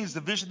 1 Kings,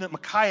 the vision that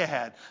Micaiah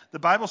had. The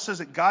Bible says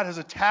that God has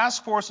a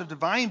task force of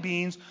divine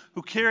beings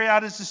who carry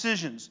out his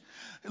decisions.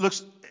 It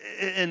looks,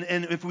 and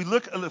if we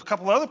look at a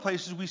couple other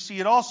places, we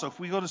see it also. If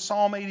we go to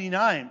Psalm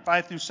 89,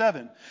 5-7,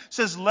 it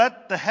says,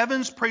 let the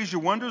heavens praise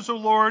your wonders, O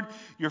Lord,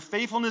 your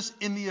faithfulness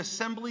in the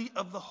assembly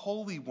of the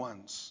holy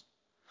ones.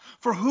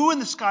 For who in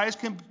the skies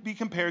can be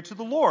compared to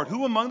the Lord?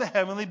 Who among the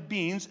heavenly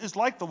beings is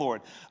like the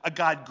Lord? A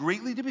God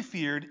greatly to be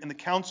feared in the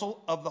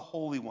council of the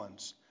holy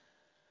ones.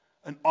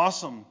 And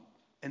awesome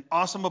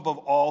above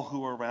all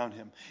who are around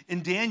him.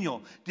 In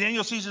Daniel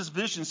sees this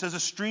vision, says a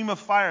stream of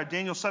fire,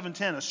 Daniel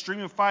 7:10, a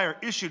stream of fire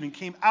issued and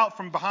came out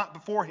from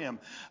before him.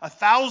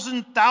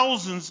 1,000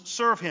 thousands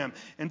serve him,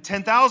 and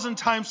 10,000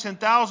 times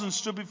 10,000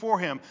 stood before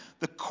him.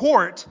 The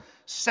court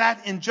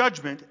sat in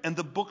judgment, and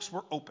the books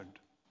were opened.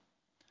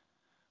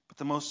 But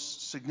the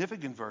most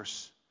significant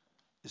verse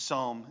is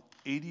Psalm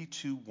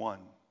 82:1.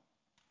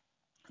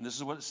 And this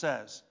is what it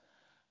says.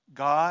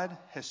 God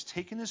has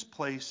taken his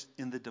place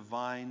in the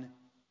divine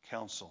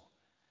council.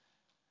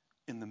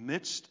 In the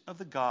midst of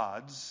the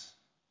gods,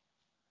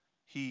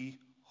 he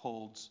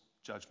holds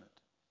judgment.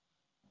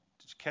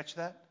 Did you catch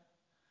that?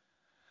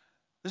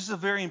 This is a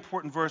very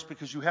important verse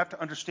because you have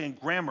to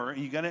understand grammar,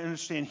 and you got to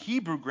understand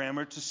Hebrew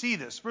grammar to see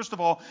this. First of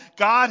all,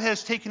 God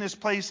has taken his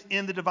place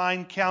in the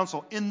divine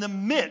council, in the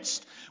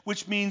midst,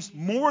 which means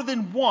more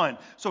than one.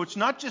 So it's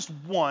not just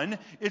one,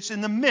 it's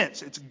in the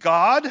midst. It's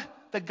God,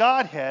 the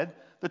Godhead,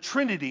 the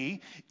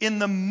Trinity, in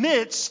the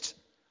midst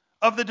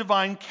of the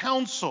divine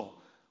council,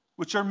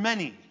 which are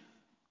many.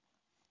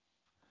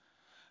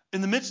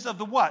 In the midst of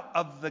the what?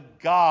 Of the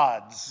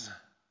gods.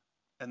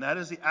 And that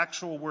is the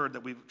actual word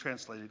that we've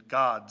translated,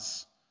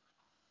 gods.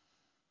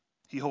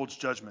 He holds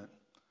judgment.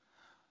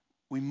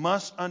 We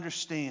must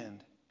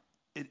understand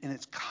it in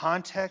its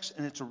context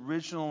and its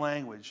original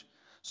language.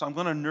 So I'm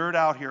going to nerd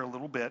out here a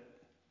little bit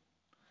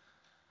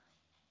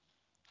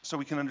so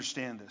we can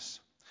understand this.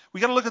 We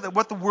got to look at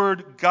what the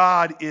word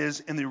God is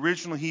in the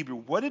original Hebrew.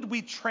 What did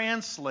we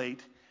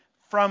translate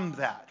from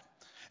that?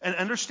 And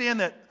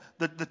understand that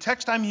the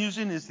text I'm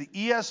using is the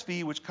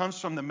ESV, which comes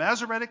from the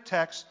Masoretic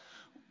text.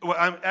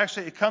 Well,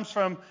 it comes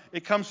from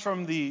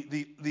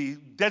the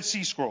Dead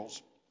Sea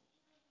Scrolls.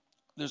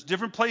 There's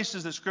different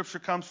places that Scripture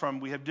comes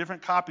from. We have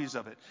different copies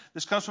of it.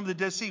 This comes from the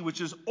Dead Sea,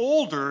 which is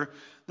older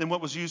than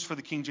what was used for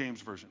the King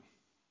James Version.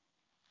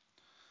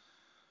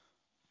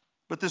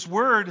 But this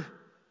word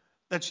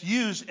that's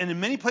used, and in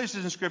many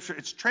places in Scripture,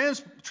 it's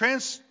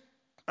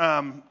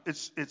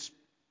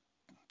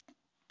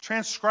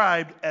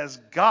transcribed as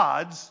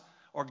God's,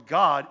 or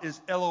God is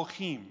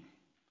Elohim.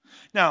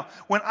 Now,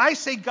 when I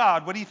say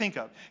God, what do you think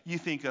of? You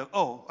think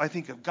of, I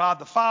think of God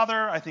the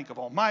Father, I think of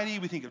Almighty,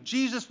 we think of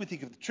Jesus, we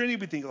think of the Trinity,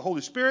 we think of the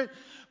Holy Spirit.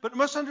 But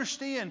must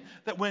understand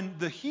that when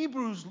the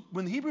Hebrew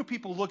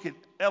people look at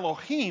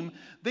Elohim,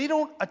 they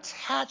don't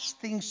attach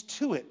things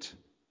to it.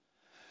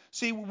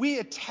 See, we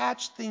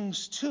attach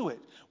things to it.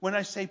 When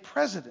I say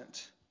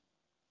president,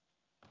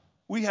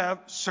 we have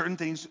certain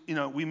things,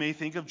 we may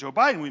think of Joe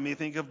Biden, we may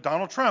think of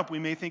Donald Trump, we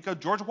may think of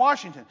George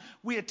Washington.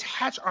 We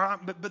attach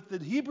but the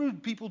Hebrew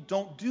people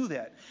don't do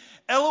that.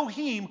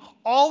 Elohim,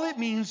 all it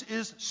means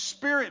is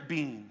spirit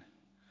being.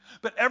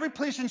 But every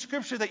place in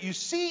Scripture that you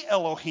see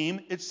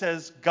Elohim, it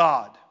says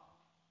God.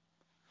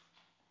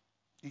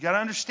 You got to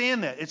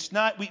understand that. It's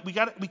not, we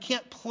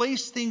can't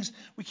place things,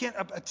 we can't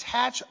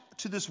attach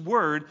to this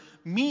word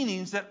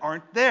meanings that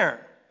aren't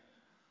there.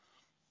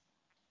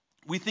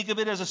 We think of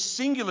it as a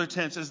singular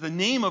tense, as the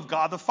name of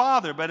God the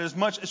Father, but it's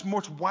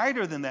much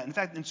wider than that. In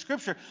fact, in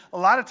Scripture, a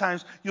lot of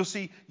times you'll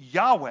see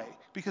Yahweh,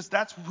 because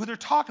that's who they're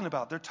talking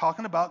about. They're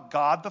talking about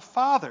God the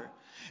Father.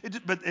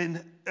 But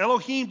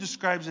Elohim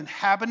describes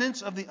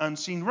inhabitants of the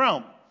unseen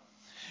realm.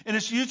 And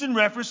it's used in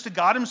reference to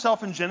God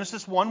himself in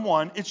Genesis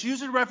 1:1. It's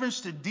used in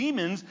reference to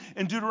demons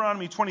in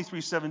Deuteronomy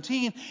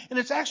 23:17. And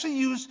it's actually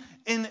used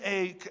in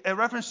a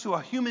reference to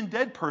a human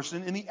dead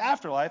person in the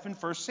afterlife in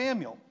 1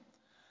 Samuel.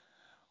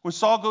 When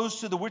Saul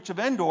goes to the witch of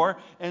Endor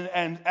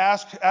and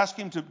asks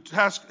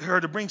her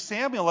to bring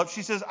Samuel up,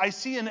 she says, I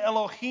see an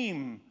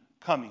Elohim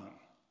coming.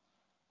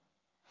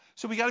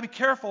 So we got to be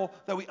careful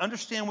that we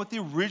understand what the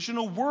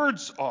original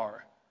words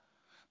are.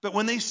 But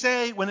when it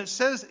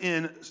says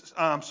in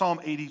Psalm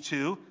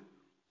 82,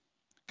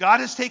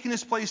 God has taken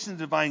his place in the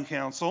divine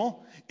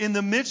council, in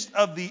the midst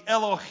of the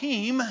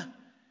Elohim,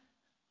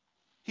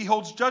 he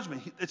holds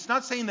judgment. It's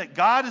not saying that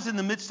God is in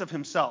the midst of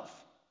himself.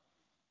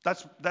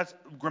 That's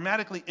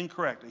grammatically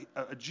incorrect.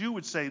 A Jew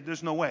would say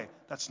there's no way.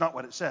 That's not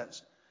what it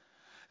says.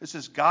 It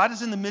says God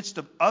is in the midst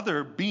of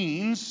other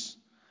beings,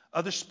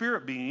 other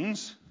spirit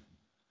beings,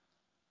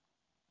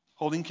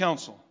 holding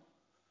counsel,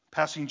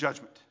 passing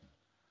judgment.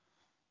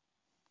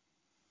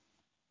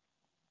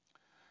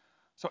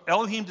 So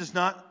Elohim does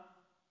not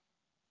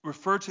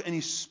refer to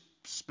any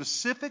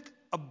specific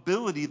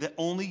ability that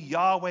only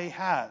Yahweh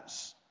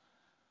has.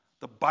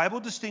 The Bible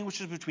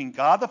distinguishes between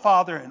God the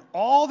Father and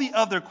all the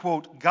other,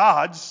 quote,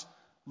 gods,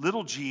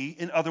 little g,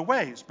 in other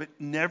ways, but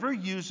never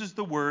uses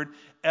the word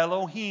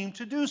Elohim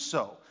to do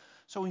so.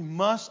 So we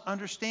must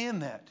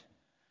understand that.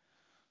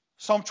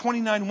 Psalm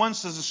 29:1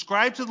 says,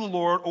 ascribe to the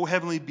Lord, O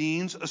heavenly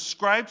beings,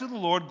 ascribe to the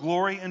Lord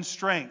glory and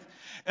strength.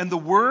 And the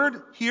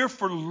word here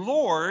for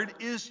Lord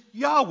is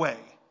Yahweh,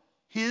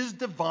 his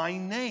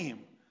divine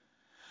name.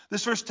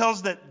 This verse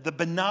tells that the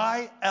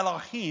Benai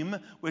Elohim,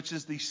 which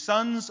is the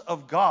sons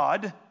of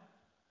God,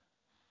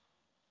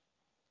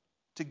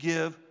 to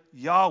give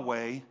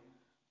Yahweh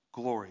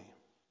glory.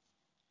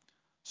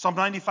 Psalm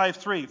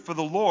 95:3, for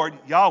the Lord,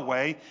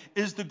 Yahweh,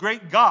 is the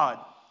great God,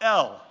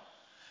 El,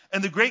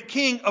 and the great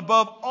King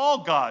above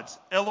all gods,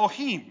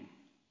 Elohim.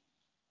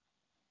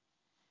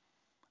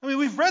 I mean,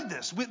 we've read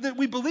this.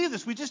 We believe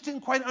this. We just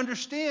didn't quite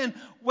understand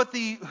what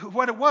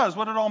it was,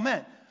 what it all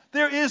meant.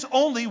 There is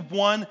only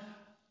one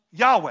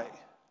Yahweh.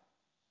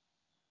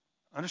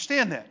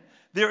 Understand that.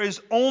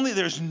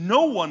 There's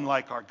no one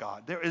like our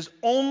God. There is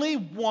only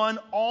one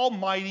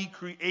almighty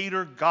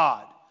creator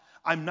God.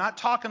 I'm not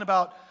talking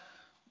about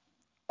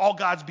all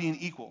gods being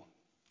equal,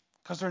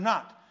 because they're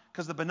not.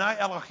 Because the Benai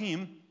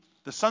Elohim,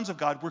 the sons of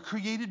God, were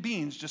created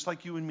beings just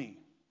like you and me.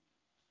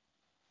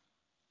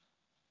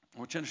 I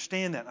want you to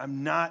understand that.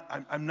 I'm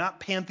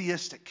not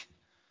pantheistic.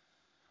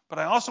 But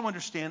I also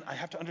understand I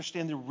have to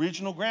understand the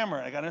original grammar.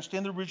 I got to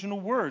understand the original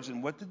words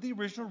and what did the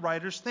original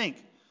writers think.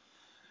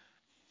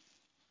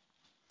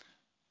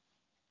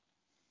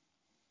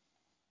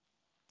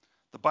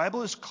 The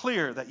Bible is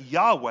clear that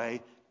Yahweh,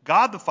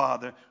 God the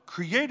Father,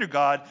 Creator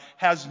God,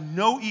 has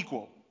no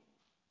equal.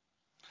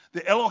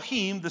 The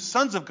Elohim, the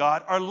sons of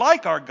God, are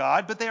like our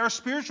God, but they are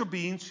spiritual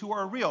beings who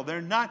are real. They're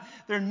not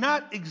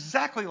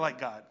exactly like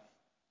God.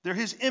 They're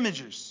his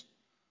images.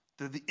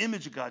 They're the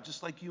image of God,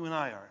 just like you and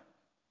I are.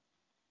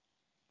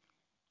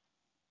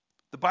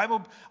 The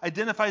Bible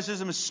identifies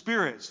them as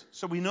spirits,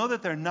 so we know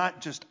that they're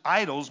not just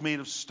idols made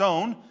of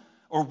stone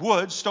or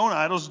wood. Stone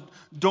idols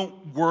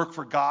don't work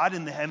for God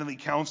in the heavenly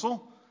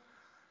council.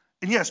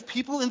 And yes,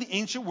 people in the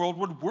ancient world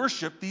would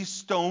worship these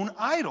stone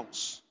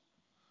idols.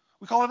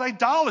 We call it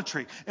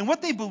idolatry. And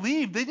what they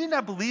believed, they did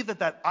not believe that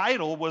that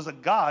idol was a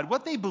god.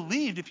 What they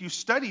believed, if you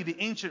study the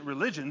ancient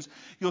religions,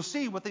 you'll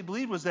see what they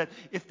believed was that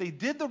if they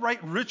did the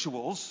right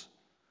rituals,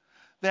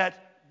 that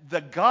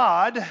the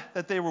god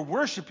that they were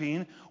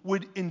worshiping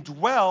would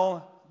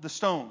indwell the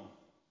stone.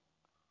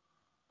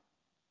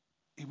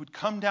 He would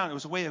come down. It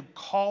was a way of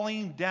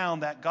calling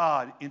down that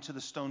god into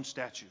the stone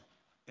statue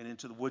and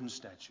into the wooden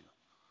statue.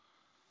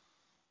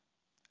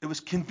 It was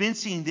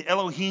convincing the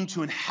Elohim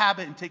to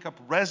inhabit and take up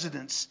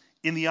residence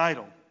in the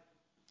idol.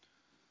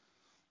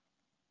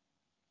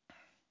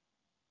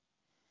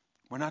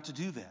 We're not to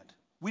do that.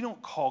 We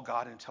don't call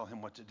God and tell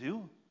him what to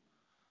do.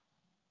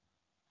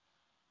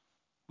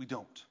 We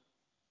don't.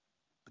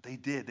 But they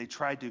did. They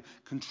tried to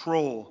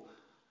control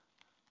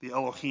the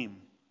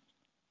Elohim.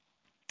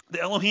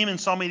 The Elohim in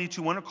Psalm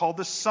 82:1 are called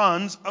the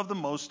sons of the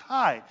Most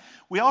High.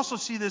 We also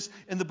see this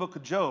in the book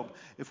of Job.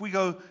 If we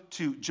go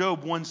to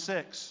Job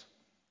 1:6,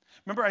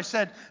 remember I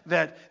said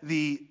that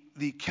the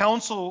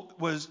council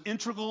was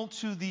integral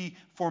to the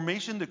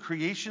formation, the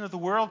creation of the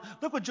world?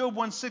 Look what Job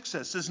 1:6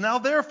 says. It says, now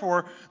there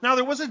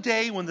was a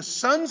day when the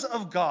sons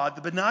of God,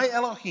 the Benai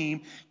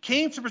Elohim,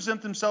 came to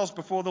present themselves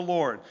before the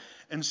Lord,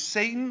 and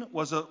Satan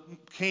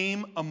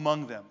came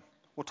among them.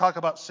 We'll talk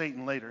about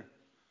Satan later.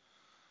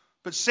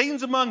 But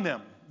Satan's among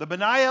them. The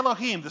Benai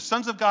Elohim, the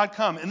sons of God,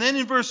 come. And then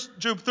in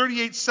Job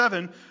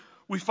 38:7,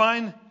 we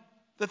find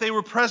that they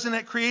were present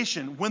at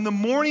creation. When the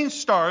morning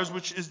stars,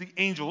 which is the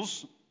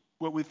angels,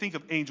 what we think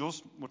of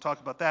angels, we'll talk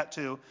about that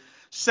too,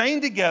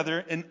 sang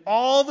together, and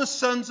all the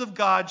sons of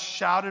God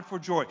shouted for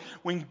joy.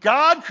 When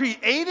God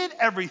created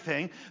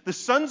everything, the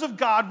sons of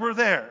God were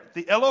there.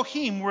 The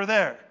Elohim were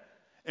there.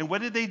 And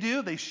what did they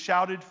do? They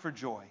shouted for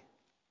joy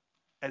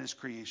at his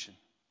creation.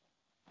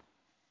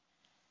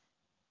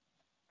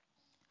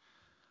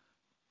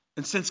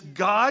 And since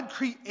God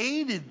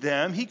created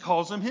them, he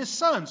calls them his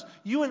sons.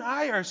 You and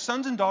I are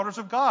sons and daughters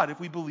of God if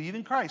we believe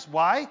in Christ.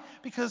 Why?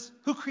 Because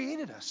who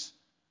created us?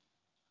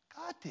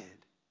 God did.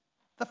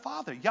 The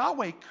Father,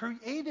 Yahweh,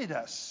 created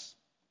us.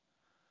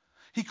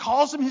 He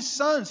calls them his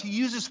sons. He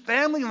uses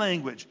family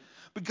language.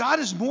 But God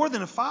is more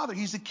than a father.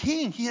 He's a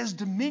king. He has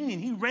dominion.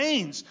 He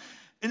reigns.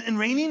 And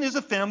reigning is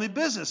a family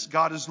business.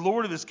 God is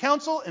Lord of his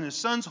council, and his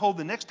sons hold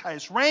the next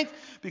highest rank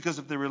because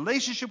of their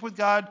relationship with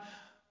God.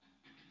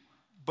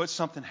 But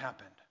something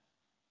happened,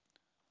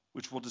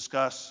 which we'll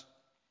discuss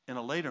in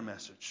a later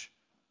message,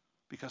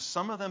 because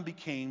some of them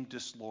became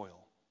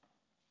disloyal.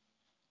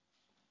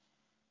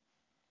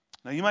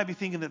 Now, you might be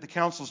thinking that the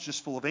council is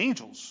just full of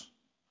angels,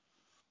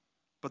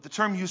 but the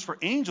term used for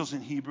angels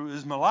in Hebrew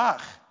is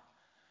malach,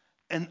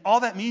 and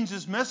all that means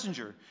is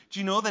messenger. Do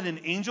you know that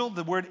an angel,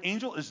 the word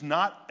angel, is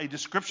not a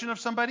description of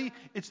somebody?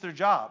 It's their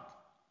job.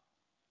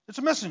 It's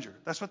a messenger.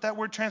 That's what that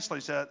word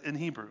translates at in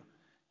Hebrew.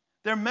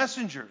 They're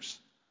messengers.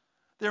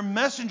 They're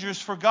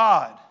messengers for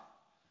God.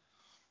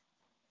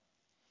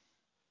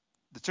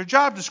 That's their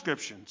job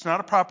description. It's not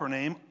a proper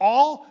name.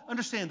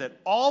 Understand that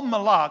all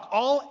malach,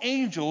 all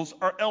angels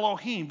are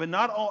Elohim, but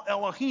not all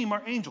Elohim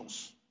are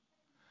angels.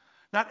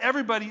 Not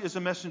everybody is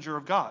a messenger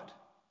of God.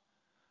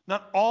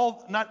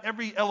 Not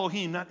every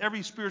Elohim, not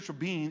every spiritual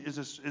being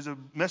is a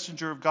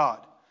messenger of God.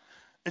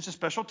 It's a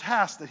special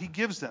task that he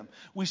gives them.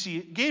 We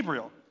see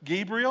Gabriel.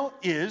 Gabriel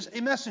is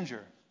a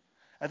messenger.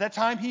 At that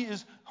time, he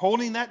is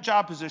holding that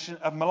job position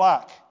of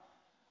malach.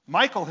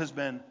 Michael has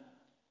been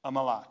a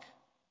malach.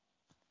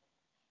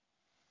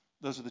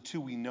 Those are the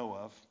two we know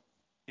of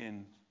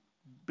in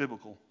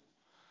biblical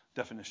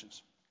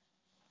definitions,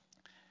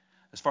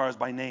 as far as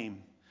by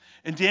name.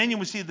 In Daniel,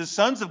 we see the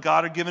sons of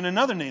God are given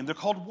another name. They're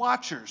called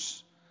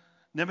watchers.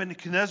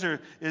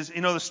 Nebuchadnezzar is,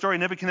 the story,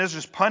 Nebuchadnezzar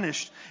is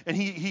punished, and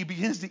he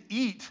begins to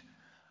eat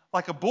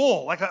like a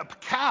bull, like a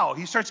cow.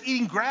 He starts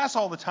eating grass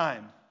all the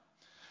time.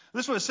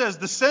 This is what it says.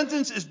 The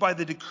sentence is by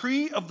the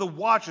decree of the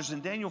watchers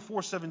in Daniel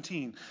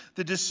 4:17.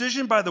 The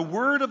decision by the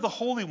word of the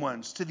holy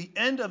ones, to the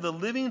end of the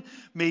living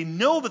may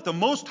know that the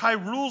Most High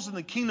rules in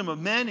the kingdom of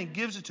men and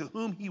gives it to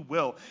whom he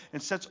will,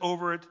 and sets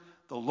over it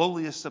the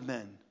lowliest of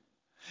men.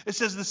 It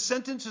says the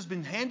sentence has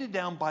been handed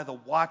down by the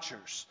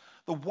watchers.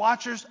 The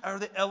watchers are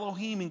the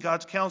Elohim in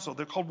God's council.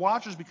 They're called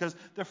watchers because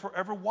they're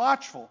forever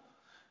watchful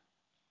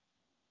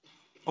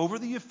over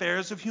the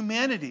affairs of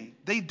humanity.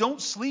 They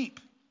don't sleep.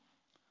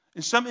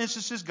 In some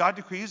instances, God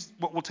decrees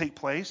what will take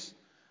place,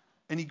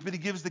 but he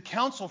gives the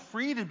council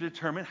freedom to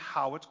determine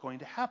how it's going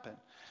to happen.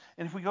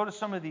 And if we go to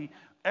some of the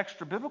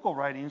extra biblical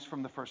writings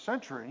from the first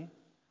century,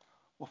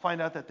 we'll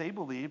find out that they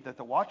believe that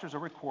the watchers are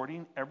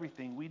recording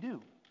everything we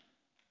do.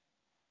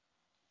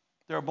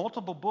 There are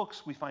multiple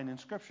books we find in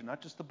Scripture,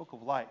 not just the book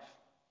of life.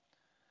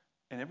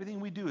 And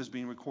everything we do is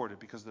being recorded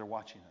because they're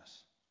watching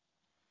us.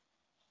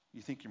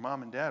 You think your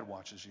mom and dad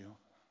watches you.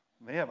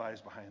 They have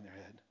eyes behind their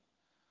head.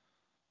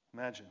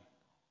 Imagine.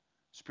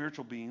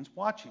 Spiritual beings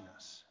watching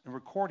us and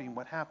recording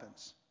what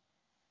happens.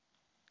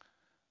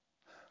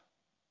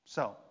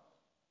 So,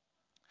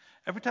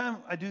 Every time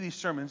I do these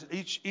sermons,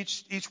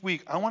 each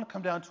week, I want to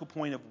come down to a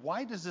point of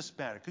why does this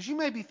matter? Because you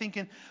may be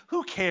thinking,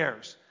 who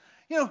cares?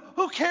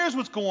 Who cares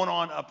what's going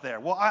on up there?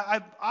 Well,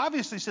 I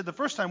obviously said the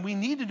first time we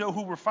need to know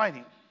who we're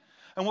fighting.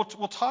 And we're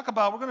going to talk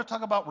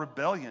about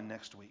rebellion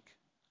next week.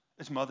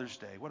 It's Mother's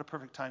Day. What a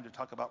perfect time to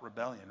talk about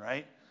rebellion,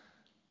 right?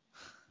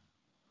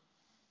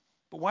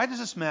 But why does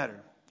this matter?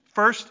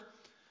 First,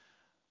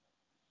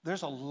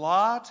 there's a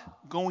lot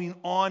going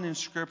on in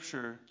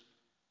Scripture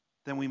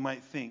than we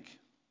might think.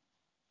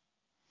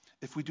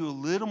 If we do a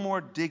little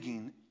more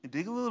digging and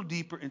dig a little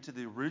deeper into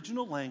the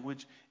original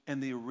language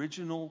and the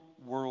original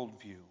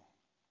worldview.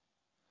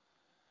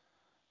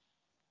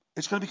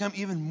 It's going to become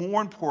even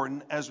more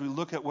important as we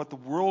look at what the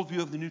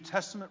worldview of the New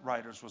Testament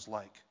writers was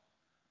like.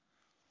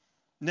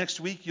 Next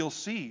week, you'll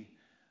see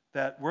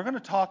that we're going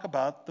to talk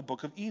about the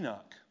book of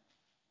Enoch.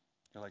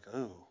 You're like,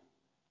 oh,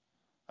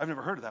 I've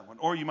never heard of that one.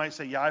 Or you might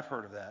say, yeah, I've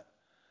heard of that.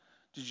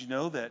 Did you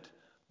know that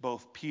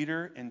both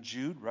Peter and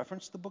Jude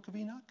reference the book of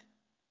Enoch?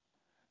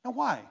 Now,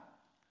 why?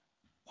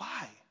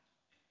 Why?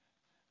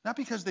 Not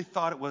because they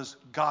thought it was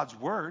God's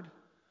word,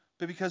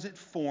 but because it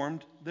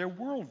formed their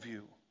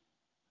worldview.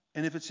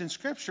 And if it's in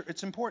Scripture,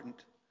 it's important.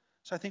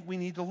 So I think we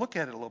need to look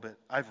at it a little bit.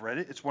 I've read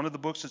it. It's one of the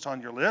books that's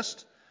on your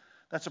list.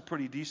 That's a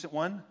pretty decent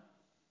one.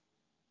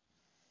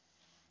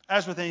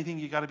 As with anything,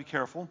 you got to be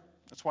careful.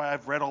 That's why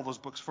I've read all those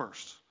books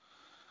first,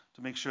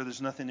 to make sure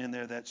there's nothing in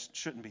there that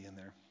shouldn't be in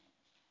there.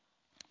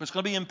 But it's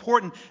going to be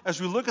important as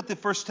we look at the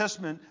First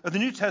Testament, or the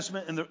New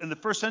Testament, in the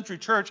first century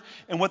church,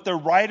 and what their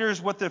writers,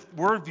 what their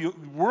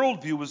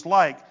worldview was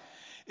like.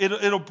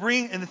 It'll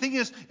bring, and the thing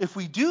is, if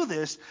we do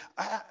this,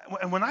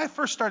 and when I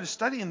first started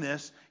studying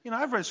this,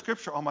 I've read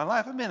Scripture all my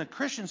life. I've been a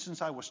Christian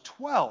since I was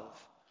 12.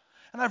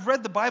 And I've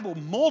read the Bible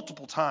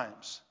multiple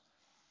times.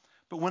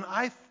 But when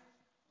I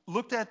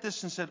looked at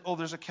this and said, oh,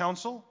 there's a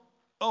council.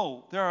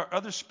 Oh, there are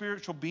other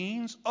spiritual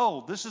beings.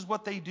 Oh, this is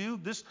what they do.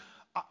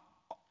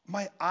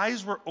 My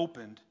eyes were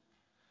opened.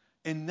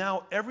 And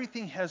now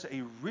everything has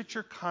a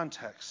richer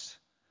context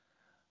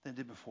than it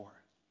did before.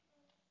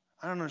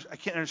 I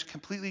can't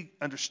completely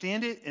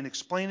understand it and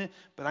explain it,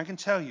 but I can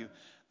tell you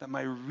that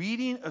my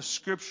reading of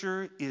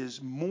Scripture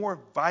is more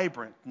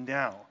vibrant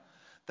now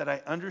that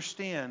I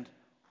understand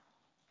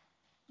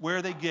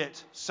where they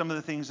get some of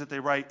the things that they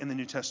write in the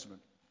New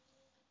Testament.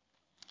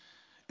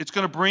 It's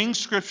going to bring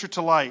Scripture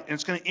to light, and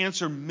it's going to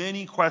answer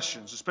many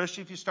questions,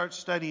 especially if you start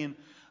studying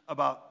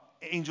about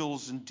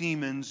angels and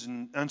demons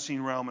and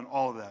unseen realm and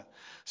all of that.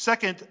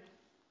 Second,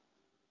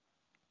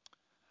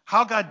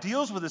 how God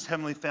deals with his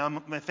heavenly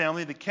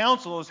family, the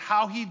council, is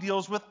how he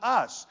deals with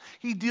us.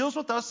 He deals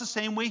with us the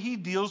same way he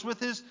deals with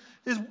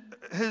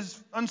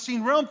his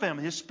unseen realm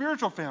family, his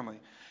spiritual family.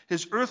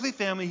 His earthly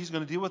family, he's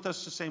going to deal with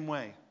us the same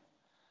way.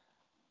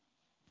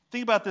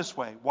 Think about it this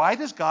way. Why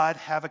does God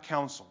have a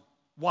council?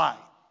 Why?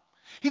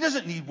 He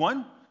doesn't need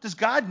one. Does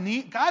God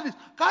need?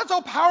 God's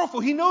all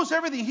powerful. He knows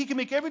everything. He can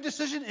make every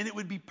decision and it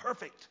would be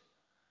perfect.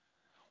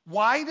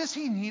 Why does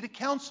he need a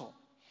council?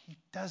 He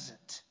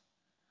doesn't.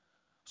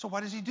 So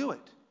why does he do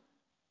it?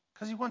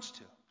 Because he wants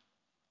to.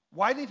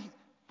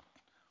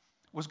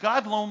 Was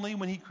God lonely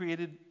when he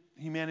created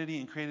humanity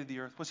and created the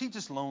earth? Was he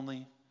just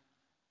lonely?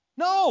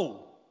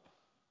 No.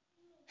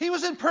 He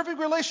was in perfect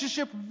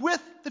relationship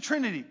with the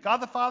Trinity. God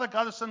the Father,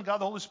 God the Son, God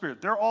the Holy Spirit.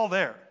 They're all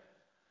there.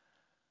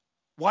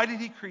 Why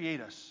did he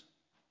create us?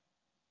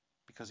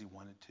 Because he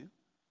wanted to.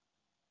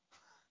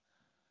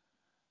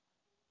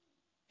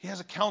 He has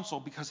a council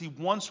because he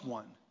wants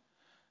one.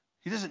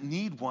 He doesn't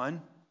need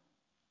one.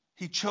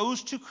 He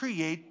chose to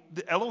create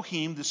the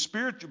Elohim, the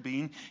spiritual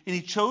being, and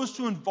he chose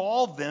to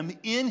involve them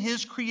in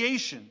his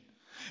creation.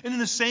 And in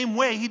the same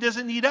way, he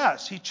doesn't need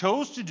us. He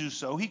chose to do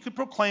so. He could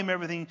proclaim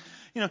everything.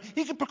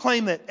 He could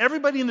proclaim that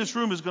everybody in this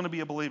room is going to be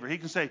a believer. He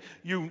can say,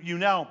 you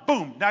now,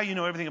 boom, now you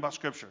know everything about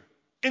Scripture.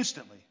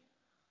 Instantly.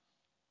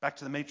 Back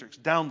to the Matrix.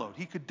 Download.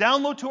 He could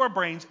download to our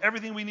brains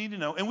everything we need to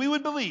know, and we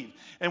would believe,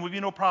 and would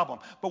be no problem.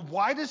 But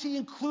why does he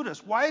include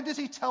us? Why does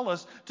he tell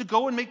us to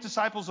go and make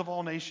disciples of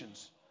all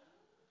nations?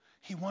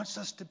 He wants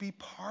us to be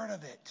part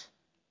of it.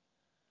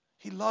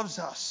 He loves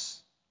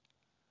us.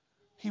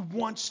 He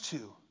wants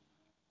to.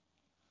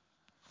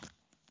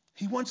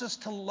 He wants us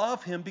to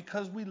love him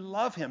because we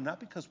love him, not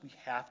because we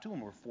have to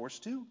and we're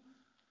forced to.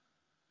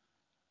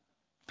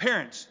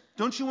 Parents,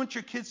 don't you want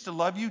your kids to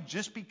love you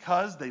just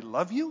because they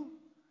love you?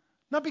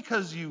 Not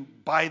because you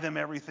buy them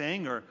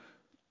everything or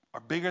are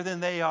bigger than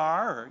they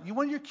are. Or you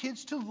want your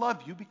kids to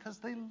love you because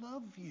they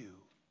love you.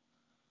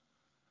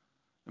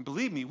 And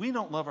believe me, we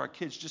don't love our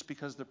kids just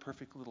because they're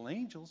perfect little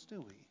angels,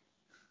 do we?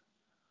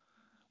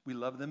 We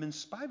love them in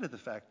spite of the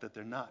fact that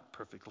they're not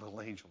perfect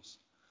little angels.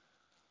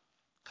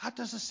 God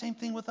does the same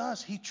thing with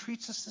us. He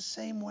treats us the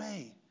same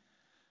way.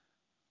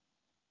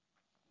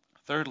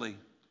 Thirdly,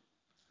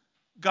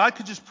 God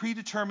could just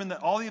predetermine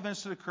that all the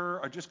events that occur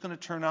are just going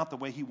to turn out the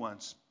way he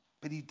wants.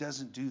 But he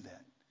doesn't do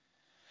that.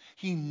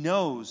 He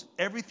knows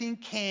everything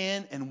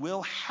can and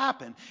will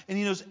happen. And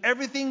he knows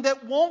everything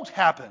that won't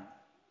happen.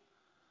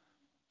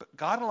 But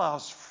God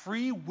allows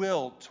free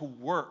will to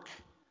work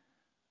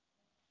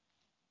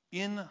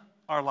in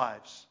our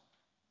lives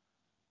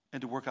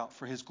and to work out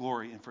for His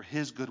glory and for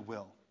His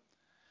goodwill.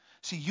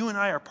 See, you and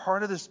I are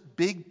part of this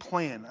big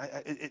plan.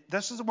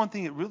 This is the one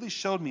thing it really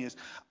showed me is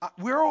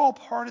we're all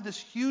part of this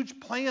huge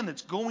plan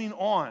that's going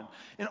on.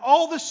 And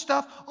all this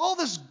stuff, all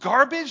this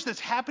garbage that's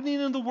happening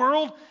in the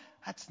world,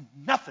 that's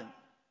nothing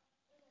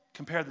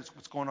compared to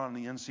what's going on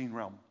in the unseen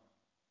realm.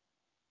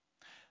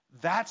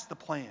 That's the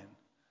plan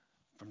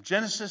from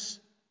Genesis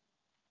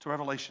to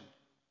Revelation.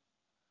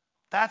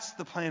 That's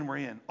the plan we're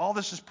in. All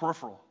this is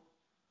peripheral.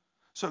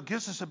 So it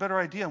gives us a better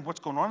idea of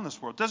what's going on in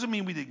this world. It doesn't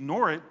mean we'd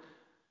ignore it.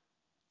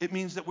 It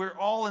means that we're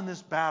all in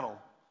this battle.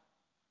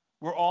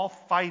 We're all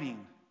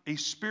fighting a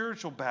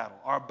spiritual battle.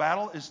 Our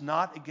battle is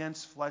not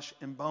against flesh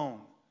and bone.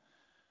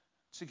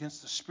 It's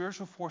against the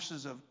spiritual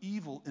forces of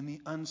evil in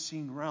the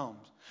unseen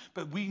realms.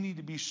 But we need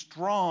to be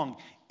strong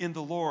in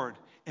the Lord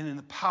and in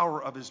the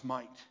power of His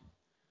might.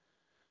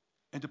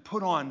 And to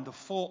put on the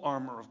full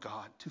armor of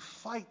God to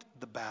fight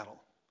the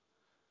battle.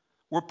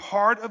 We're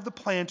part of the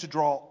plan to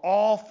draw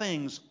all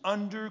things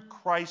under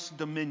Christ's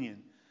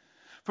dominion.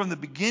 From the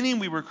beginning,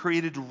 we were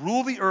created to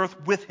rule the earth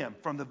with Him,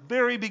 from the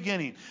very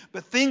beginning.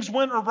 But things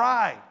went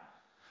awry.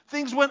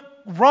 Things went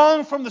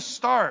wrong from the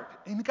start.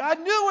 And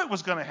God knew it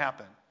was going to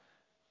happen.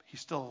 He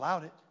still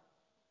allowed it.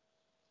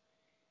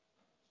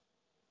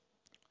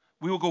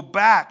 We will go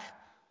back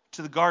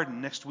to the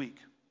garden next week.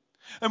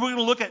 And we're going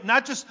to look at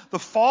not just the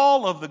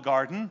fall of the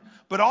garden,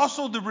 but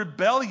also the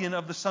rebellion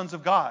of the sons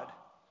of God.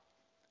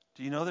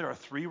 Do you know there are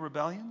 3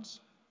 rebellions?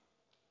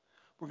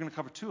 We're going to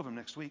cover 2 of them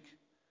next week.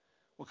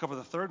 We'll cover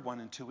the 3rd one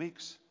in 2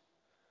 weeks.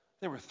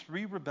 There were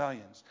 3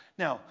 rebellions.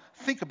 Now,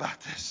 think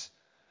about this.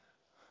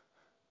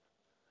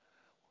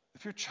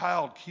 If your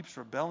child keeps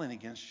rebelling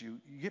against you,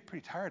 you get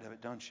pretty tired of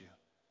it, don't you?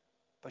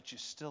 But you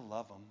still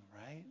love them,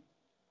 right?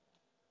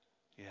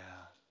 Yeah.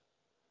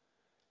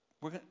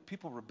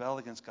 People rebel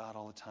against God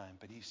all the time,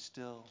 but He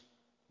still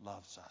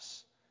loves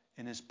us.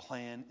 And His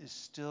plan is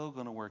still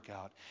going to work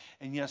out.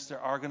 And yes,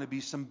 there are going to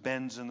be some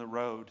bends in the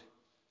road.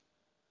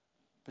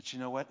 But you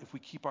know what? If we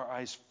keep our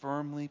eyes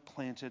firmly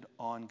planted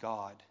on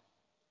God,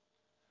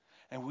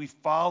 and we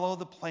follow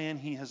the plan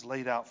He has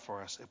laid out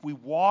for us, if we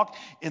walk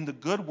in the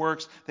good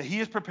works that He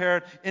has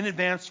prepared in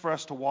advance for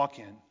us to walk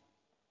in,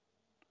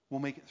 we'll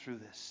make it through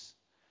this.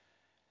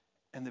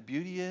 And the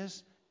beauty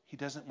is, He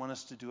doesn't want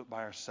us to do it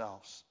by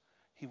ourselves.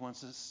 He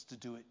wants us to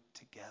do it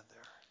together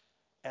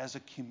as a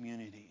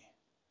community,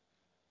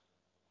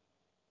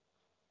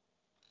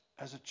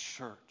 as a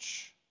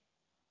church.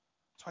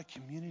 That's why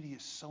community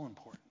is so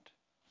important.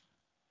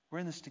 We're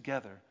in this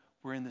together.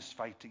 We're in this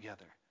fight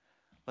together.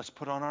 Let's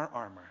put on our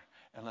armor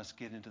and let's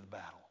get into the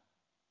battle.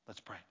 Let's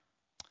pray.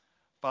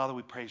 Father,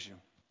 we praise You.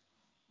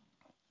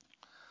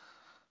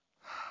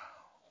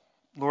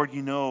 Lord,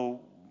 You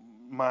know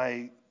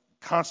my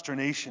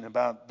consternation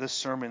about this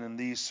sermon and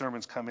these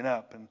sermons coming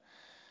up, and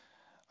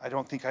I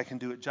don't think I can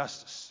do it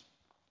justice.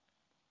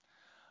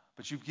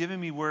 But You've given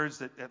me words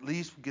that at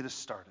least will get us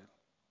started.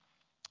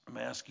 I'm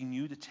asking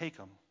You to take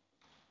them.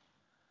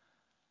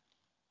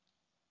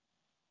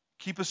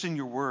 Keep us in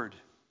Your word.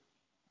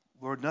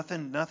 Lord,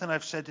 nothing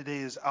I've said today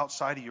is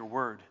outside of Your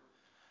word.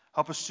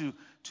 Help us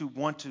to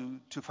want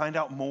to find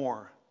out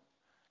more.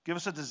 Give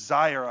us a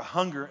desire, a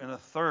hunger, and a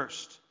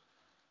thirst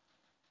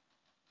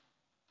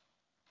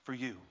for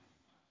You.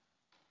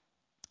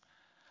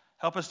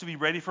 Help us to be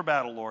ready for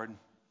battle, Lord.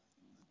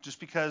 Just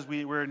because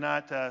we're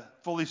not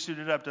fully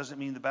suited up doesn't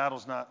mean the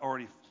battle's not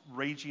already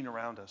raging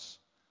around us.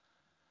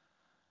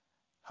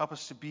 Help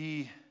us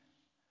to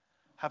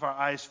have our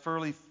eyes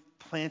firmly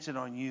planted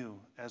on You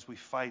as we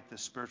fight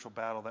this spiritual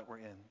battle that we're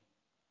in.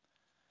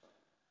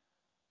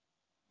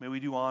 May we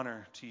do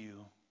honor to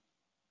You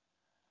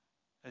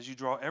as You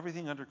draw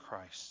everything under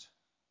Christ,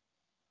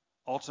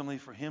 ultimately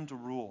for Him to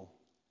rule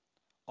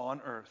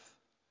on earth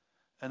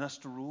and us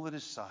to rule at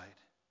His side.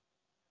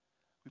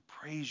 We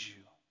praise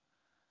You.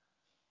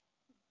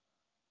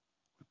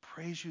 We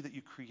praise You that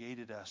You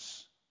created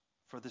us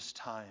for this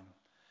time.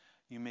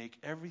 You make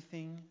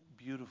everything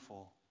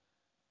beautiful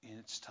in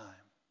its time.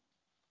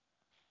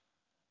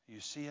 You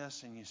see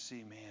us and You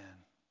see, man,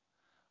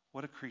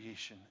 what a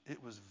creation.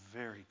 It was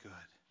very good.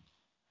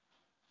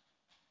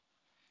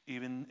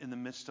 Even in the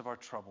midst of our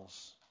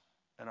troubles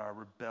and our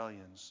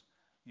rebellions,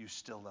 You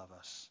still love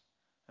us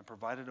and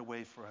provided a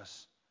way for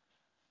us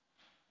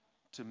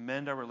to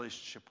mend our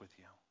relationship with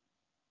You,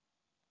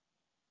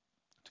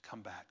 to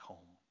come back home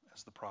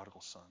as the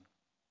prodigal son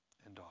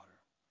and daughter.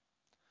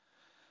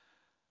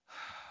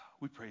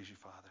 We praise You,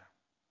 Father.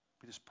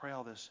 We just pray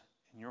all this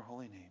in Your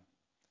holy name.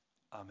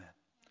 Amen.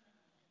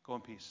 Go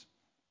in peace.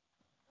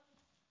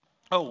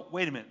 Oh,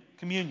 wait a minute.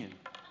 Communion.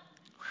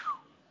 Whew.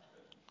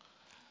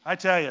 I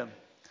tell you.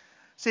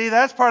 See,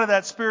 that's part of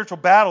that spiritual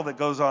battle that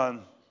goes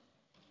on.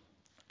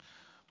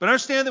 But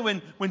understand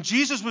that when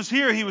Jesus was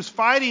here, He was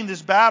fighting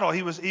this battle.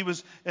 He was,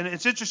 and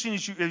it's interesting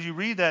as you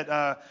read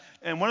that.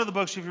 In one of the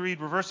books, if you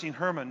read Reversing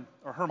Herman,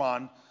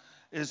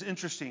 is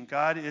interesting.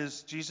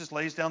 Jesus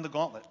lays down the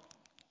gauntlet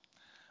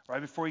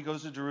right before He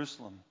goes to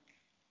Jerusalem.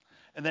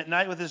 And that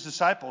night with his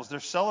disciples, they're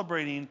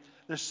celebrating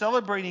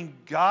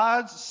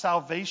God's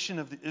salvation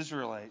of the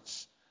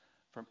Israelites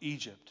from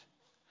Egypt.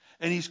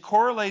 And he's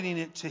correlating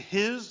it to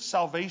his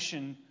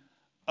salvation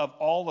of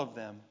all of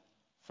them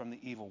from the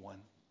evil one.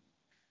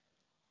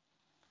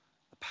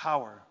 The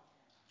power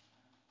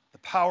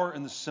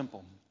in the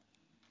simple.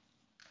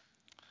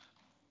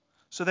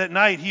 So that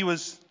night he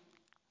was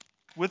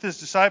with his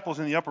disciples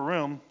in the upper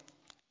room.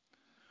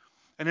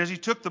 And as he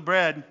took the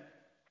bread,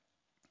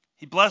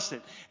 he blessed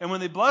it. And when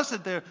they bless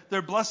it,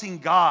 they're blessing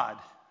God.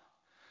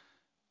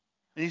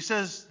 And he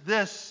says,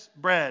 "This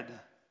bread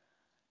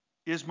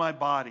is my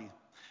body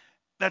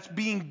that's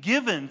being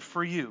given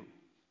for you."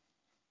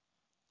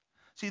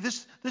 See,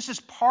 this is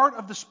part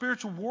of the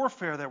spiritual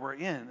warfare that we're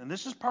in. And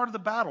this is part of the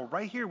battle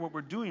right here, what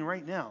we're doing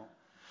right now.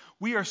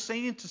 We are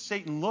saying to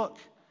Satan, look,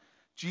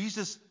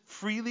 Jesus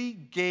freely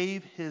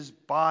gave his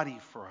body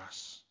for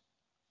us.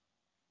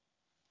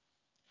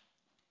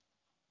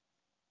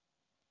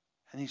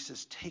 And he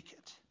says, take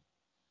it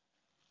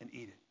and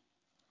eat it.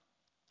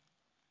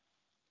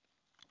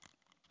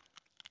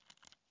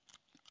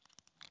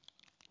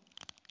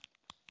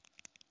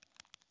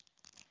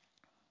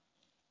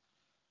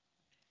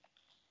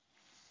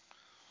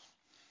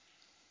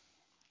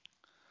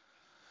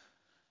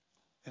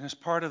 And as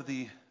part of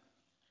the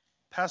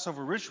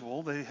Passover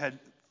ritual, they had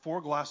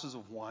 4 glasses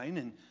of wine,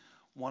 and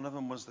one of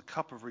them was the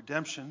cup of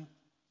redemption. And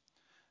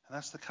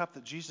that's the cup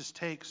that Jesus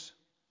takes.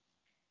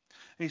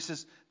 And he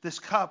says, this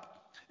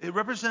cup, it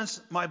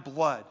represents my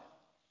blood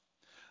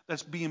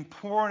that's being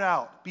poured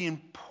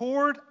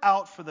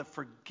out for the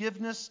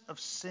forgiveness of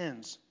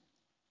sins.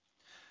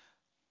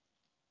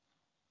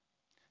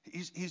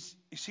 You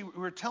see,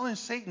 we're telling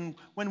Satan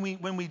when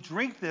we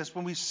drink this,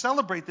 when we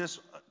celebrate this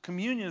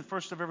communion the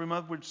first of every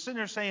month, we're sitting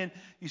there saying,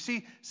 you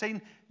see,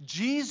 Satan,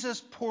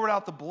 Jesus poured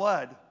out the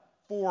blood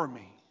for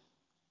me.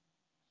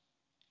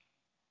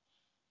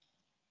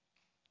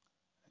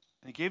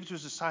 And he gave it to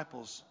his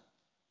disciples,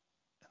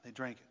 and they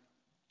drank it.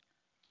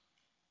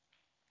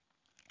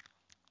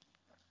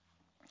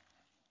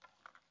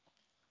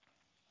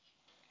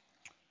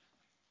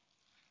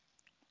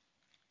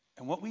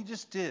 And what we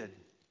just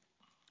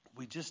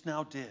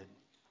now did,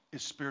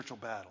 is spiritual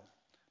battle.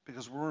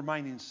 Because we're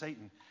reminding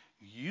Satan,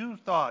 you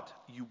thought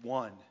you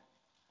won,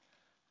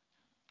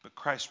 but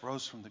Christ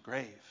rose from the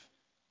grave.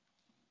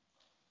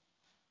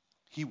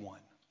 He won.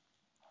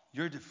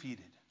 You're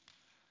defeated.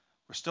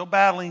 We're still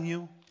battling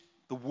you.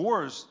 The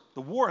war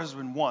has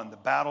been won. The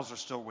battles are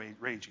still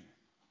raging.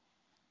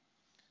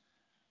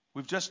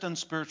 We've just done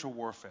spiritual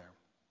warfare.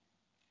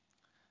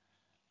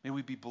 May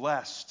we be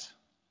blessed.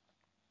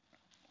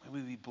 May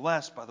we be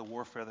blessed by the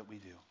warfare that we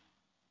do.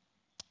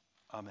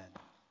 Amen.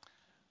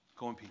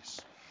 Go in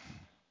peace.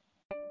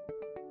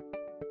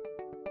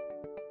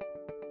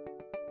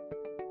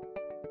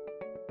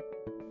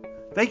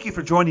 Thank you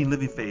for joining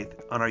Living Faith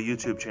on our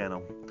YouTube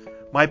channel.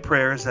 My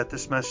prayer is that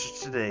this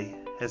message today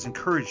has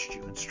encouraged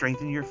you and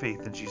strengthened your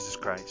faith in Jesus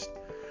Christ.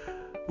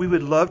 We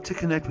would love to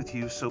connect with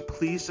you, so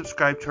please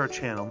subscribe to our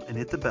channel and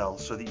hit the bell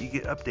so that you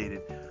get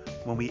updated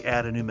when we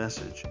add a new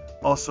message.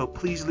 Also,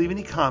 please leave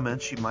any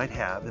comments you might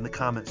have in the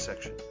comments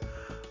section.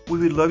 We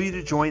would love you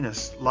to join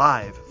us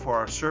live for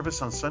our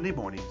service on Sunday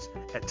mornings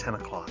at 10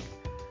 o'clock.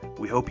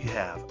 We hope you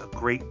have a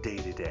great day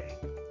today.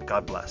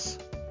 God bless.